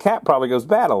that cap probably goes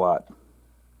bad a lot.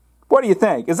 What do you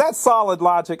think? Is that solid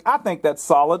logic? I think that's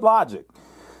solid logic.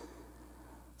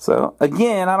 So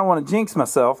again, I don't want to jinx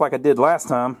myself like I did last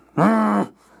time,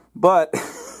 but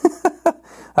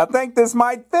I think this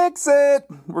might fix it.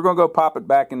 We're going to go pop it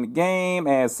back in the game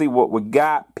and see what we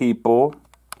got, people.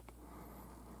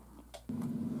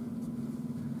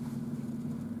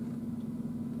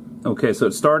 Okay, so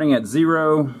it's starting at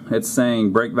 0. It's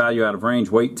saying brake value out of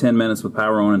range. Wait 10 minutes with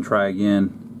power on and try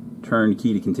again. Turn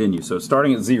key to continue. So it's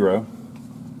starting at 0.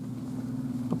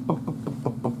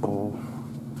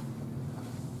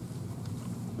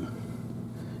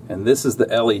 And this is the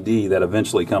LED that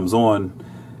eventually comes on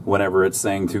whenever it's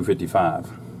saying 255.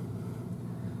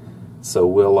 So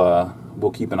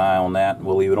we'll keep an eye on that.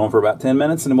 We'll leave it on for about 10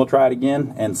 minutes and then we'll try it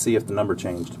again and see if the number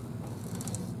changed.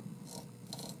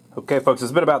 Okay, folks,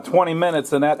 it's been about 20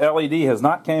 minutes and that LED has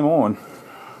not came on.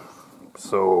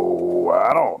 So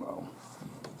I don't know.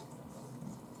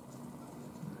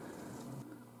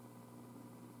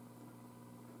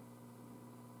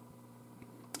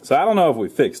 So I don't know if we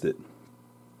fixed it,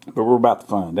 but we're about to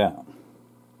find out.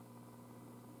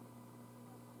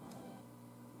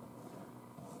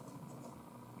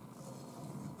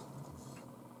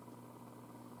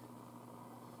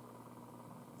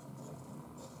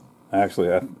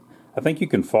 Actually, I think you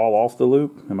can fall off the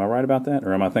loop. Am I right about that?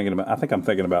 Or am I thinking about, I think I'm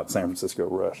thinking about San Francisco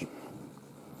Rush.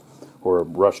 Or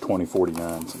Rush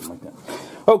 2049, something like that.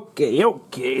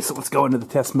 Okay, so let's go into the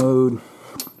test mode.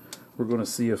 We're going to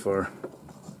see if our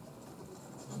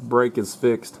brake is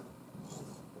fixed.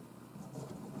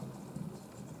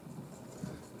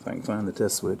 If I can find the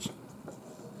test switch.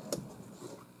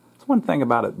 That's one thing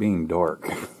about it being dark.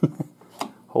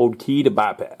 Hold key to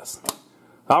bypass.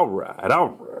 Alright.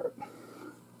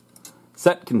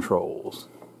 Set controls.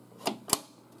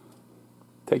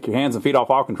 Take your hands and feet off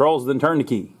all controls, then turn the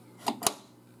key.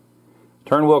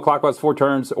 Turn wheel clockwise 4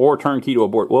 turns, or turn key to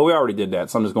abort. Well, we already did that,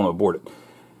 so I'm just going to abort it.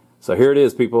 So here it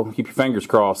is, people. Keep your fingers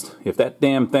crossed. If that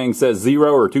damn thing says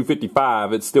 0 or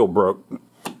 255, it's still broke.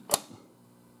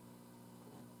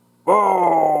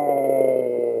 Oh!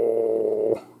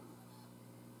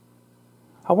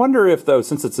 I wonder if, though,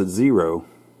 since it's a 0,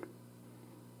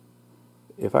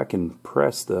 if I can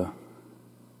press the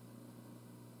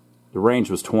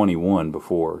range was 21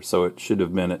 before, so it should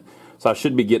have been so I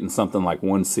should be getting something like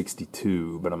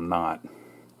 162, but I'm not.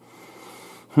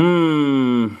 Let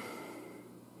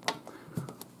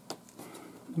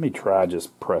me try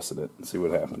just pressing it and see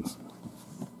what happens.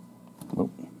 Oh.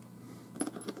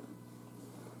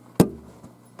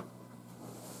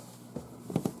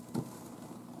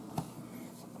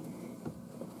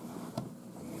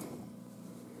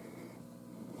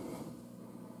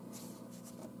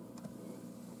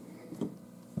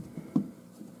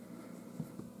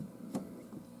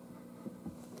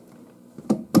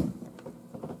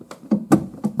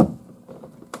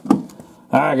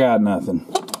 I got nothing.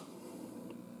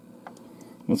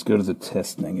 Let's go to the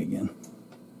test thing again.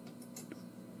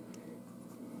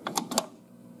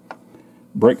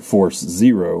 Brake force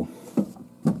 0.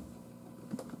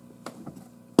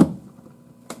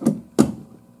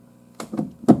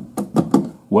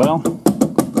 Well,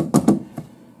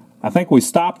 I think we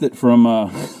stopped it from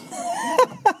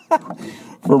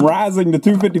from rising to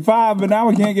 255, but now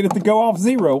we can't get it to go off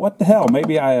 0. What the hell?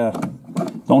 Maybe I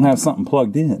don't have something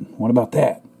plugged in. What about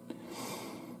that?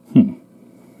 I'm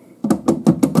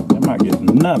not getting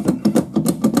nothing.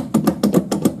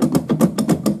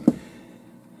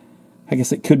 I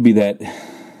guess it could be that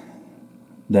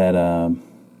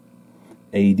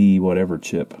AD whatever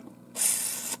chip.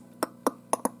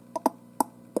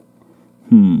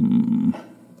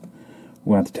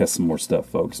 we'll have to test some more stuff,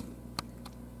 folks.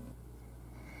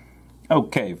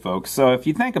 Okay, folks, so if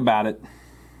you think about it,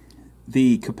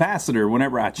 the capacitor,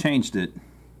 whenever I changed it,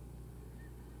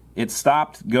 it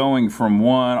stopped going from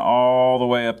 1 all the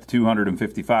way up to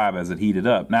 255 as it heated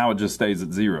up. Now it just stays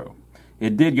at 0.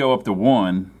 It did go up to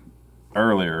 1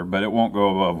 earlier, but it won't go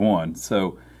above 1.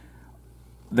 So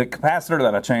the capacitor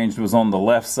that I changed was on the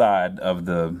left side of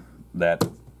that.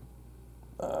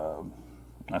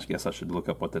 I guess I should look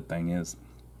up what that thing is.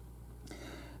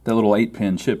 The little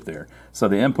 8-pin chip there. So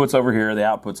the input's over here, the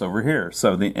output's over here.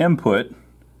 So the input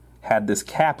had this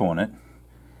cap on it,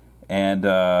 and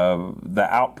the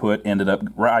output ended up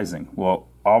rising. Well,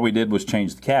 all we did was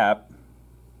change the cap,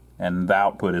 and the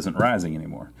output isn't rising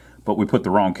anymore. But we put the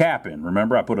wrong cap in.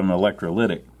 Remember, I put an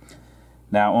electrolytic.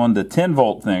 Now on the 10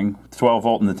 volt thing, 12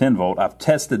 volt and the 10 volt, I've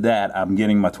tested that. I'm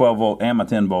getting my 12 volt and my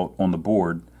 10 volt on the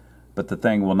board, but the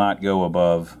thing will not go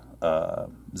above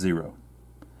 0.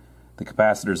 The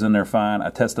capacitor's in there fine. I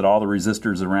tested all the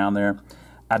resistors around there.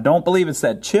 I don't believe it's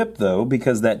that chip though,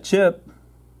 because that chip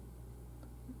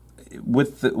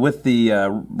with the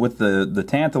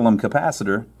tantalum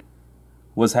capacitor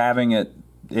was having it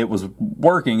was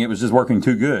working. It was just working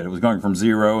too good. It was going from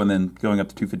 0 and then going up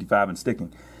to 255 and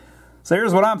sticking. So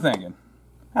here's what I'm thinking.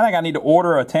 I think I need to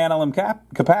order a tantalum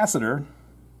capacitor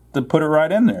to put it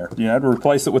right in there, you know, to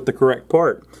replace it with the correct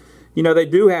part. You know, they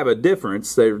do have a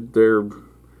difference. There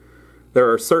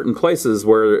are certain places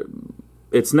where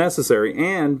it's necessary,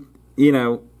 and, you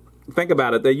know, think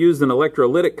about it. They used an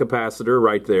electrolytic capacitor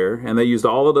right there, and they used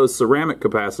all of those ceramic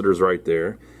capacitors right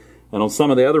there. And on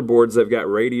some of the other boards, they've got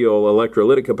radial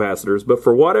electrolytic capacitors. But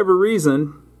for whatever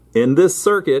reason, in this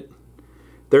circuit,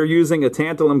 they're using a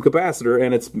tantalum capacitor,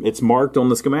 and it's marked on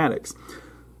the schematics.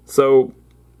 So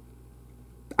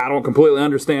I don't completely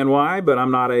understand why, but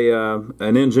I'm not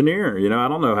an engineer. You know, I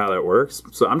don't know how that works.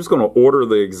 So I'm just going to order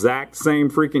the exact same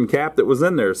freaking cap that was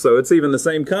in there. So it's even the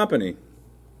same company.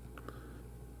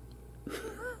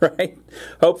 Right?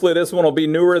 Hopefully this one will be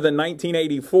newer than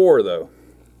 1984, though.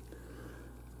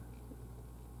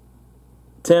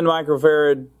 10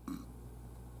 microfarad.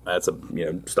 That's a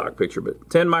stock picture,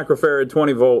 but 10 microfarad,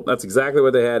 20 volt. That's exactly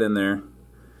what they had in there.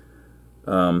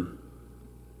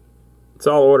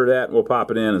 So I'll order that and we'll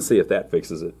pop it in and see if that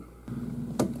fixes it.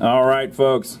 All right,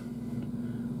 folks.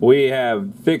 We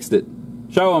have fixed it.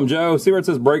 Show them, Joe. See where it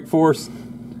says brake force?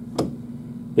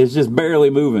 It's just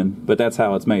barely moving, but that's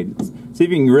how it's made. See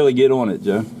if you can really get on it,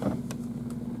 Joe.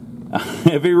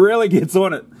 If he really gets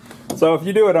on it. So if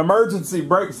you do an emergency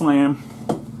brake slam.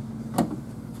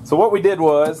 So what we did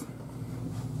was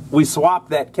we swapped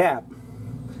that cap.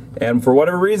 And for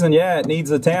whatever reason, yeah, it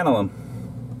needs a tantalum.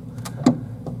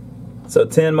 So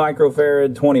 10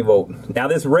 microfarad, 20 volt. Now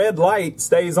this red light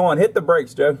stays on. Hit the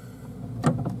brakes, Joe.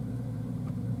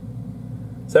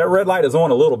 So that red light is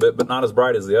on a little bit, but not as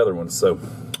bright as the other ones. So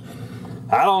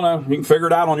I don't know. You can figure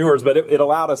it out on yours, but it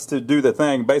allowed us to do the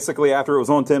thing. Basically, after it was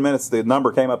on 10 minutes, the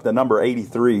number came up to number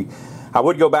 83. I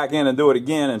would go back in and do it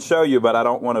again and show you, but I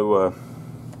don't want to...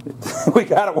 we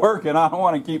got it working. I don't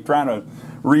want to keep trying to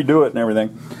redo it and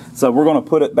everything. So we're going to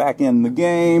put it back in the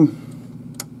game.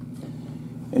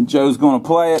 And Joe's going to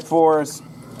play it for us,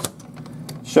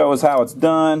 show us how it's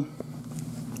done.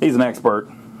 He's an expert.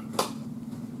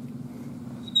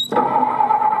 He's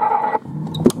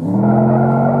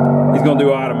going to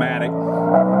do automatic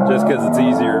just because it's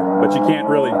easier, but you can't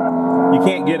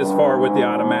get as far with the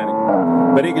automatic.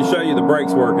 But he can show you the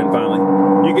brakes working finally.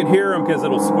 You can hear them because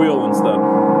it'll squeal and stuff.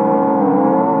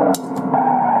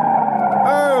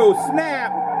 Oh,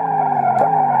 snap!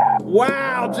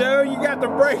 Wow, Joe, you got the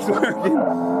brakes working.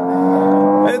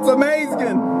 It's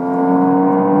amazing.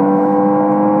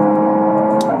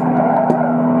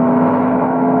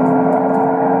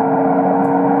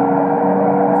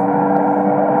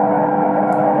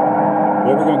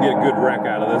 Well, we're going to get a good wreck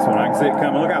out of this one. I can see it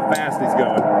coming. Look how fast he's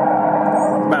going.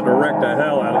 He's about to wreck the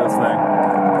hell out of this thing.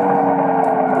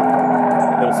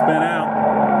 It'll spin out.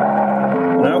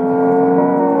 Nope.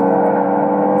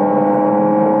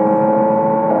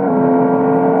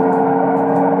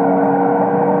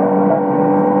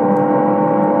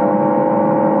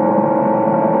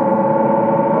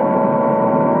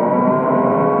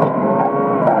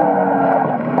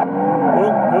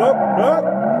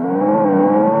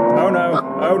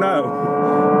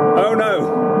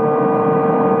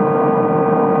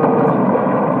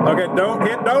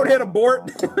 Don't hit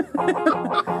abort.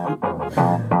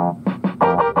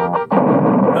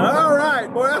 All right,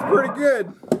 boy, that's pretty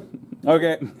good.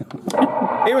 Okay,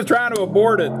 he was trying to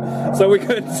abort it, so we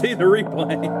couldn't see the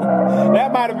replay.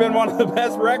 That might have been one of the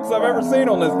best wrecks I've ever seen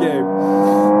on this game.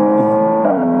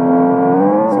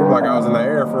 So like I was in the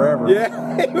air forever. Yeah,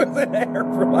 he was in the air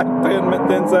for like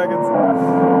 10 seconds.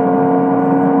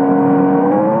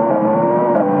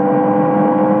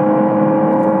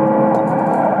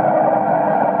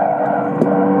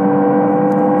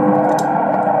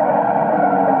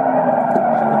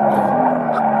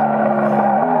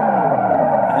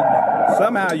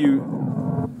 Somehow you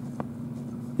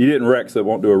didn't wreck, so it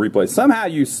won't do a replay. Somehow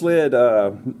you slid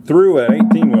through an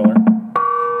 18-wheeler.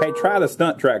 Hey, try the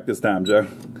stunt track this time, Joe.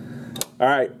 All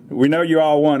right, we know you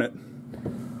all want it.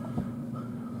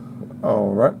 All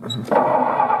right.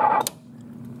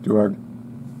 Do I?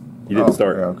 You didn't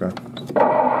start. Yeah, okay.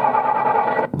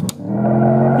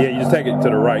 Yeah, you just take it to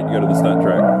the right. You go to the stunt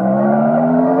track.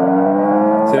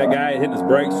 See that guy hitting his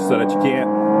brakes so that you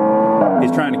can't.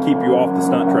 He's trying to keep you off the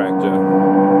stunt track, Joe.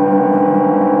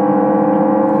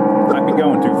 Might be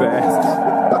going too fast.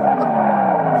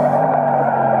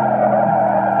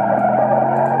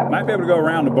 Might be able to go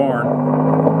around the barn.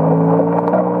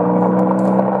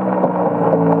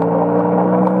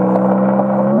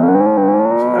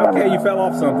 Okay, you fell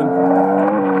off something.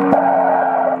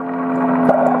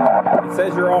 It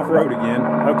says you're off-road again.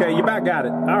 Okay, you about got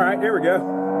it. All right, here we go.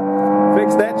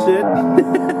 Fix that shit.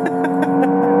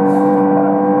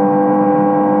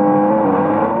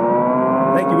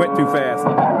 I think you went too fast.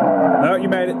 No, you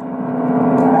made it.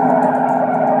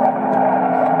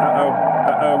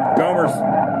 Uh-oh. Gomer's.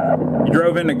 You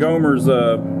drove into Gomer's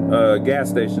gas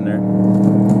station there.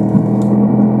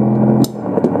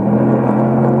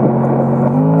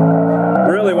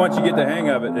 Really, once you get the hang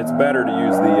of it, it's better to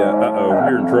use the, uh-oh,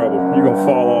 you're in trouble. You're going to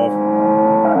fall off.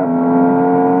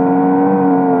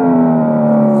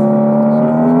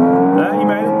 You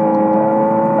made it.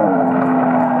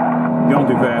 Going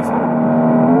too fast.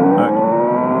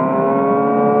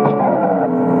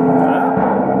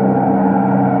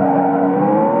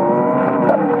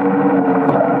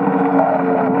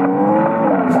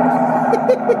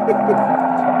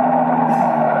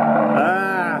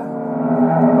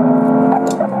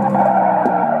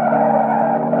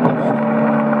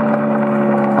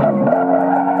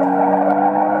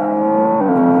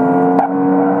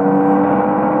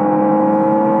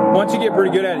 Once you get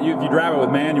pretty good at it, if you drive it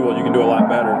with manual, you can do a lot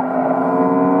better.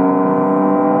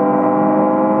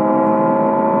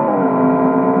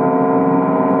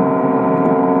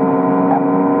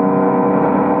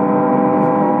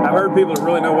 I've heard people that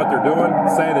really know what they're doing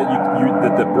say that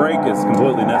that the brake is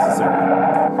completely necessary.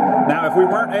 Now, if we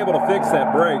weren't able to fix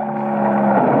that brake,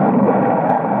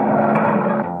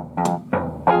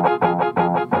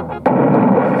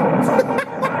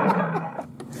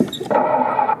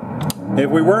 if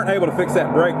we weren't able to fix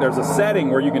that brake, there's a setting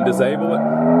where you can disable it,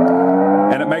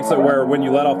 and it makes it where when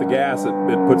you let off the gas, it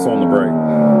puts on the brake.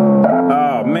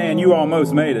 Oh man, you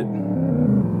almost made it.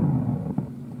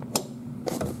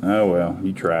 Oh well,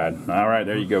 you tried. All right,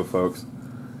 there you go, folks.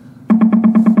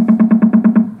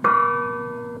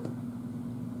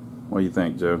 What do you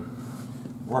think, Joe?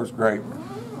 Works great.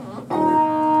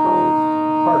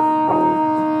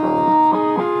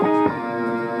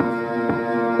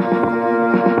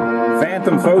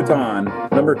 Phantom Photon,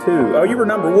 number 2. Oh, you were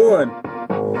number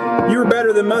 1. You were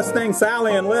better than Mustang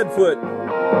Sally and Leadfoot.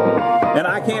 And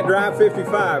I can't drive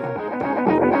 55.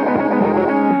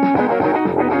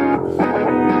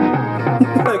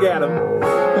 Look at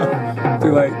him.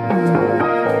 Too late.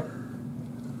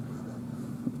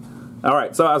 All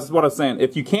right, so that's what I was saying.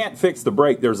 If you can't fix the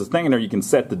brake, there's a thing in there you can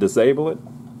set to disable it.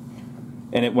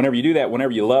 And whenever you do that,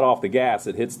 whenever you let off the gas,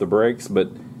 it hits the brakes.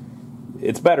 But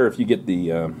it's better if you get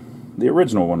the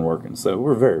original one working. So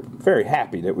we're very, very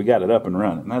happy that we got it up and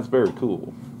running. That's very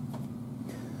cool.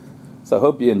 So I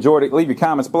hope you enjoyed it. Leave your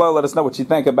comments below. Let us know what you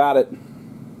think about it.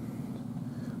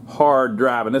 Hard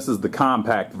driving. This is the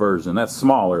compact version. That's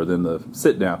smaller than the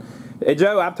sit-down. Hey,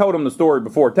 Joe, I've told them the story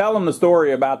before. Tell them the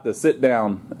story about the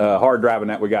sit-down hard driving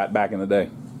that we got back in the day.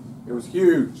 It was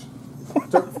huge. It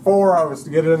took 4 of us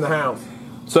to get it in the house.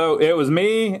 So it was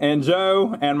me and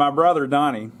Joe and my brother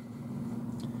Donnie,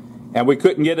 and we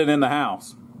couldn't get it in the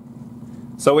house.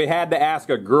 So we had to ask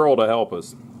a girl to help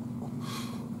us.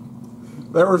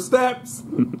 There were steps.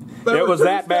 It was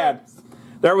that bad.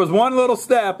 There was one little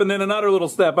step and then another little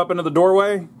step up into the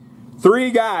doorway.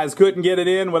 3 guys couldn't get it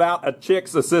in without a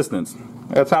chick's assistance.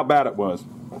 That's how bad it was.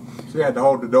 She had to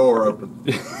hold the door open.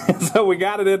 So we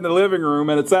got it in the living room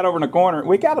and it sat over in the corner.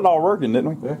 We got it all working,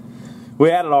 didn't we? Yeah. We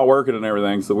had it all working and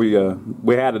everything, so we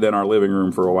had it in our living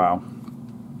room for a while.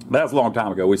 That was a long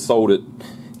time ago. We sold it,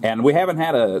 and we haven't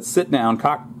had a sit-down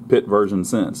cockpit version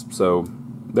since. So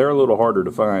they're a little harder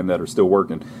to find that are still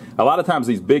working. A lot of times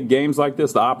these big games like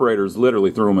this, the operators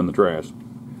literally threw them in the trash.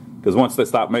 Because once they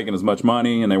stopped making as much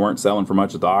money and they weren't selling for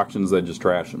much at the auctions, they'd just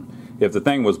trash them. If the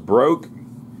thing was broke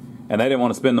and they didn't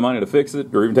want to spend the money to fix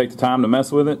it or even take the time to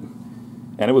mess with it,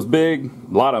 and it was big,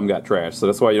 a lot of them got trashed. So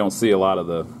that's why you don't see a lot of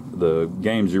the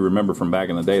games you remember from back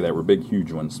in the day that were big,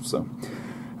 huge ones. So,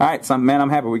 alright, so man,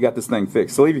 I'm happy we got this thing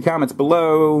fixed. So leave your comments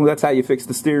below. That's how you fix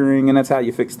the steering, and that's how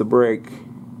you fix the brake.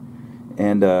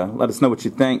 And let us know what you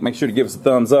think. Make sure to give us a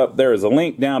thumbs up. There is a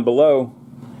link down below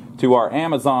to our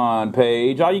Amazon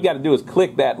page. All you got to do is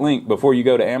click that link before you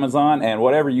go to Amazon, and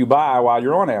whatever you buy while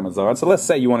you're on Amazon. So let's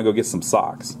say you want to go get some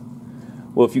socks.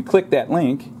 Well, if you click that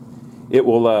link, it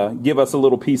will give us a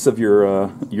little piece of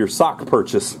your sock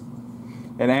purchase,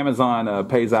 and Amazon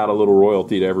pays out a little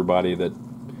royalty to everybody that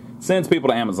sends people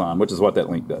to Amazon, which is what that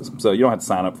link does. So you don't have to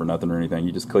sign up for nothing or anything.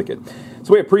 You just click it.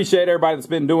 So we appreciate everybody that's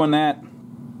been doing that.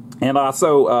 And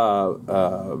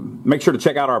also, make sure to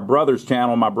check out our brother's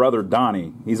channel, my brother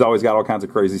Donnie. He's always got all kinds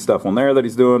of crazy stuff on there that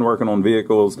he's doing, working on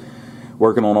vehicles,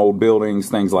 working on old buildings,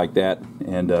 things like that.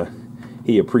 And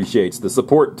he appreciates the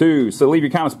support too. So leave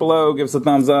your comments below, give us a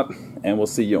thumbs up, and we'll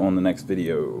see you on the next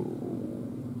video.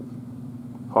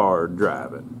 Hard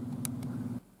driving.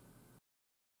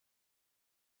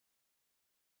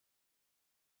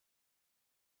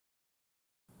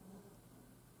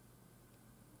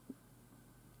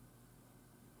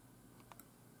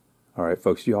 All right,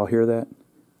 folks, you all hear that?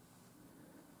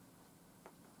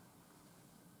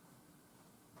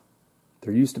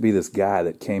 There used to be this guy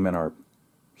that came in our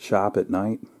shop at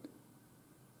night,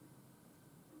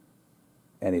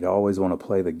 and he'd always want to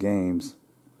play the games,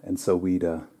 and so we'd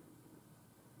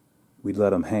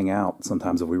let him hang out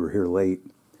sometimes if we were here late.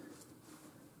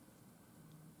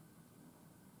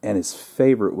 And his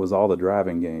favorite was all the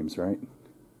driving games, right?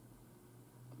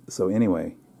 So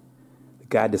anyway, the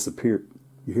guy disappeared.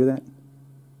 You hear that?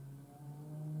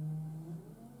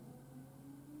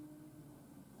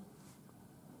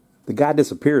 The guy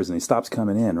disappears and he stops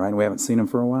coming in, right? And we haven't seen him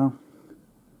for a while.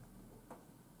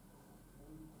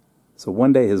 So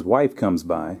one day his wife comes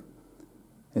by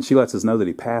and she lets us know that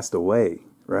he passed away,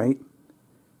 right?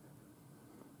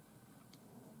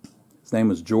 His name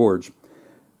was George.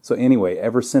 So anyway,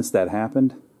 ever since that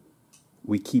happened,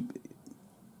 we keep...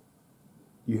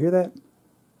 You hear that?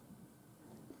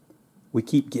 We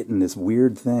keep getting this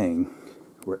weird thing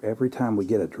where every time we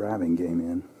get a driving game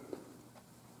in,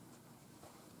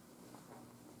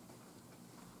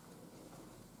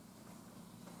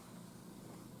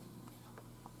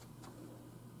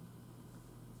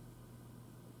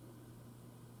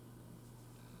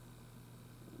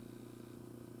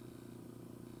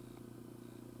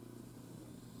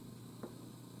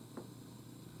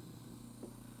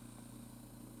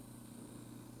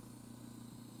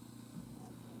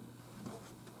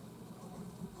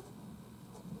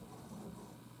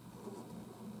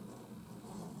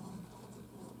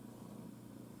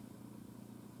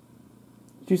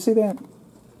 did you see that?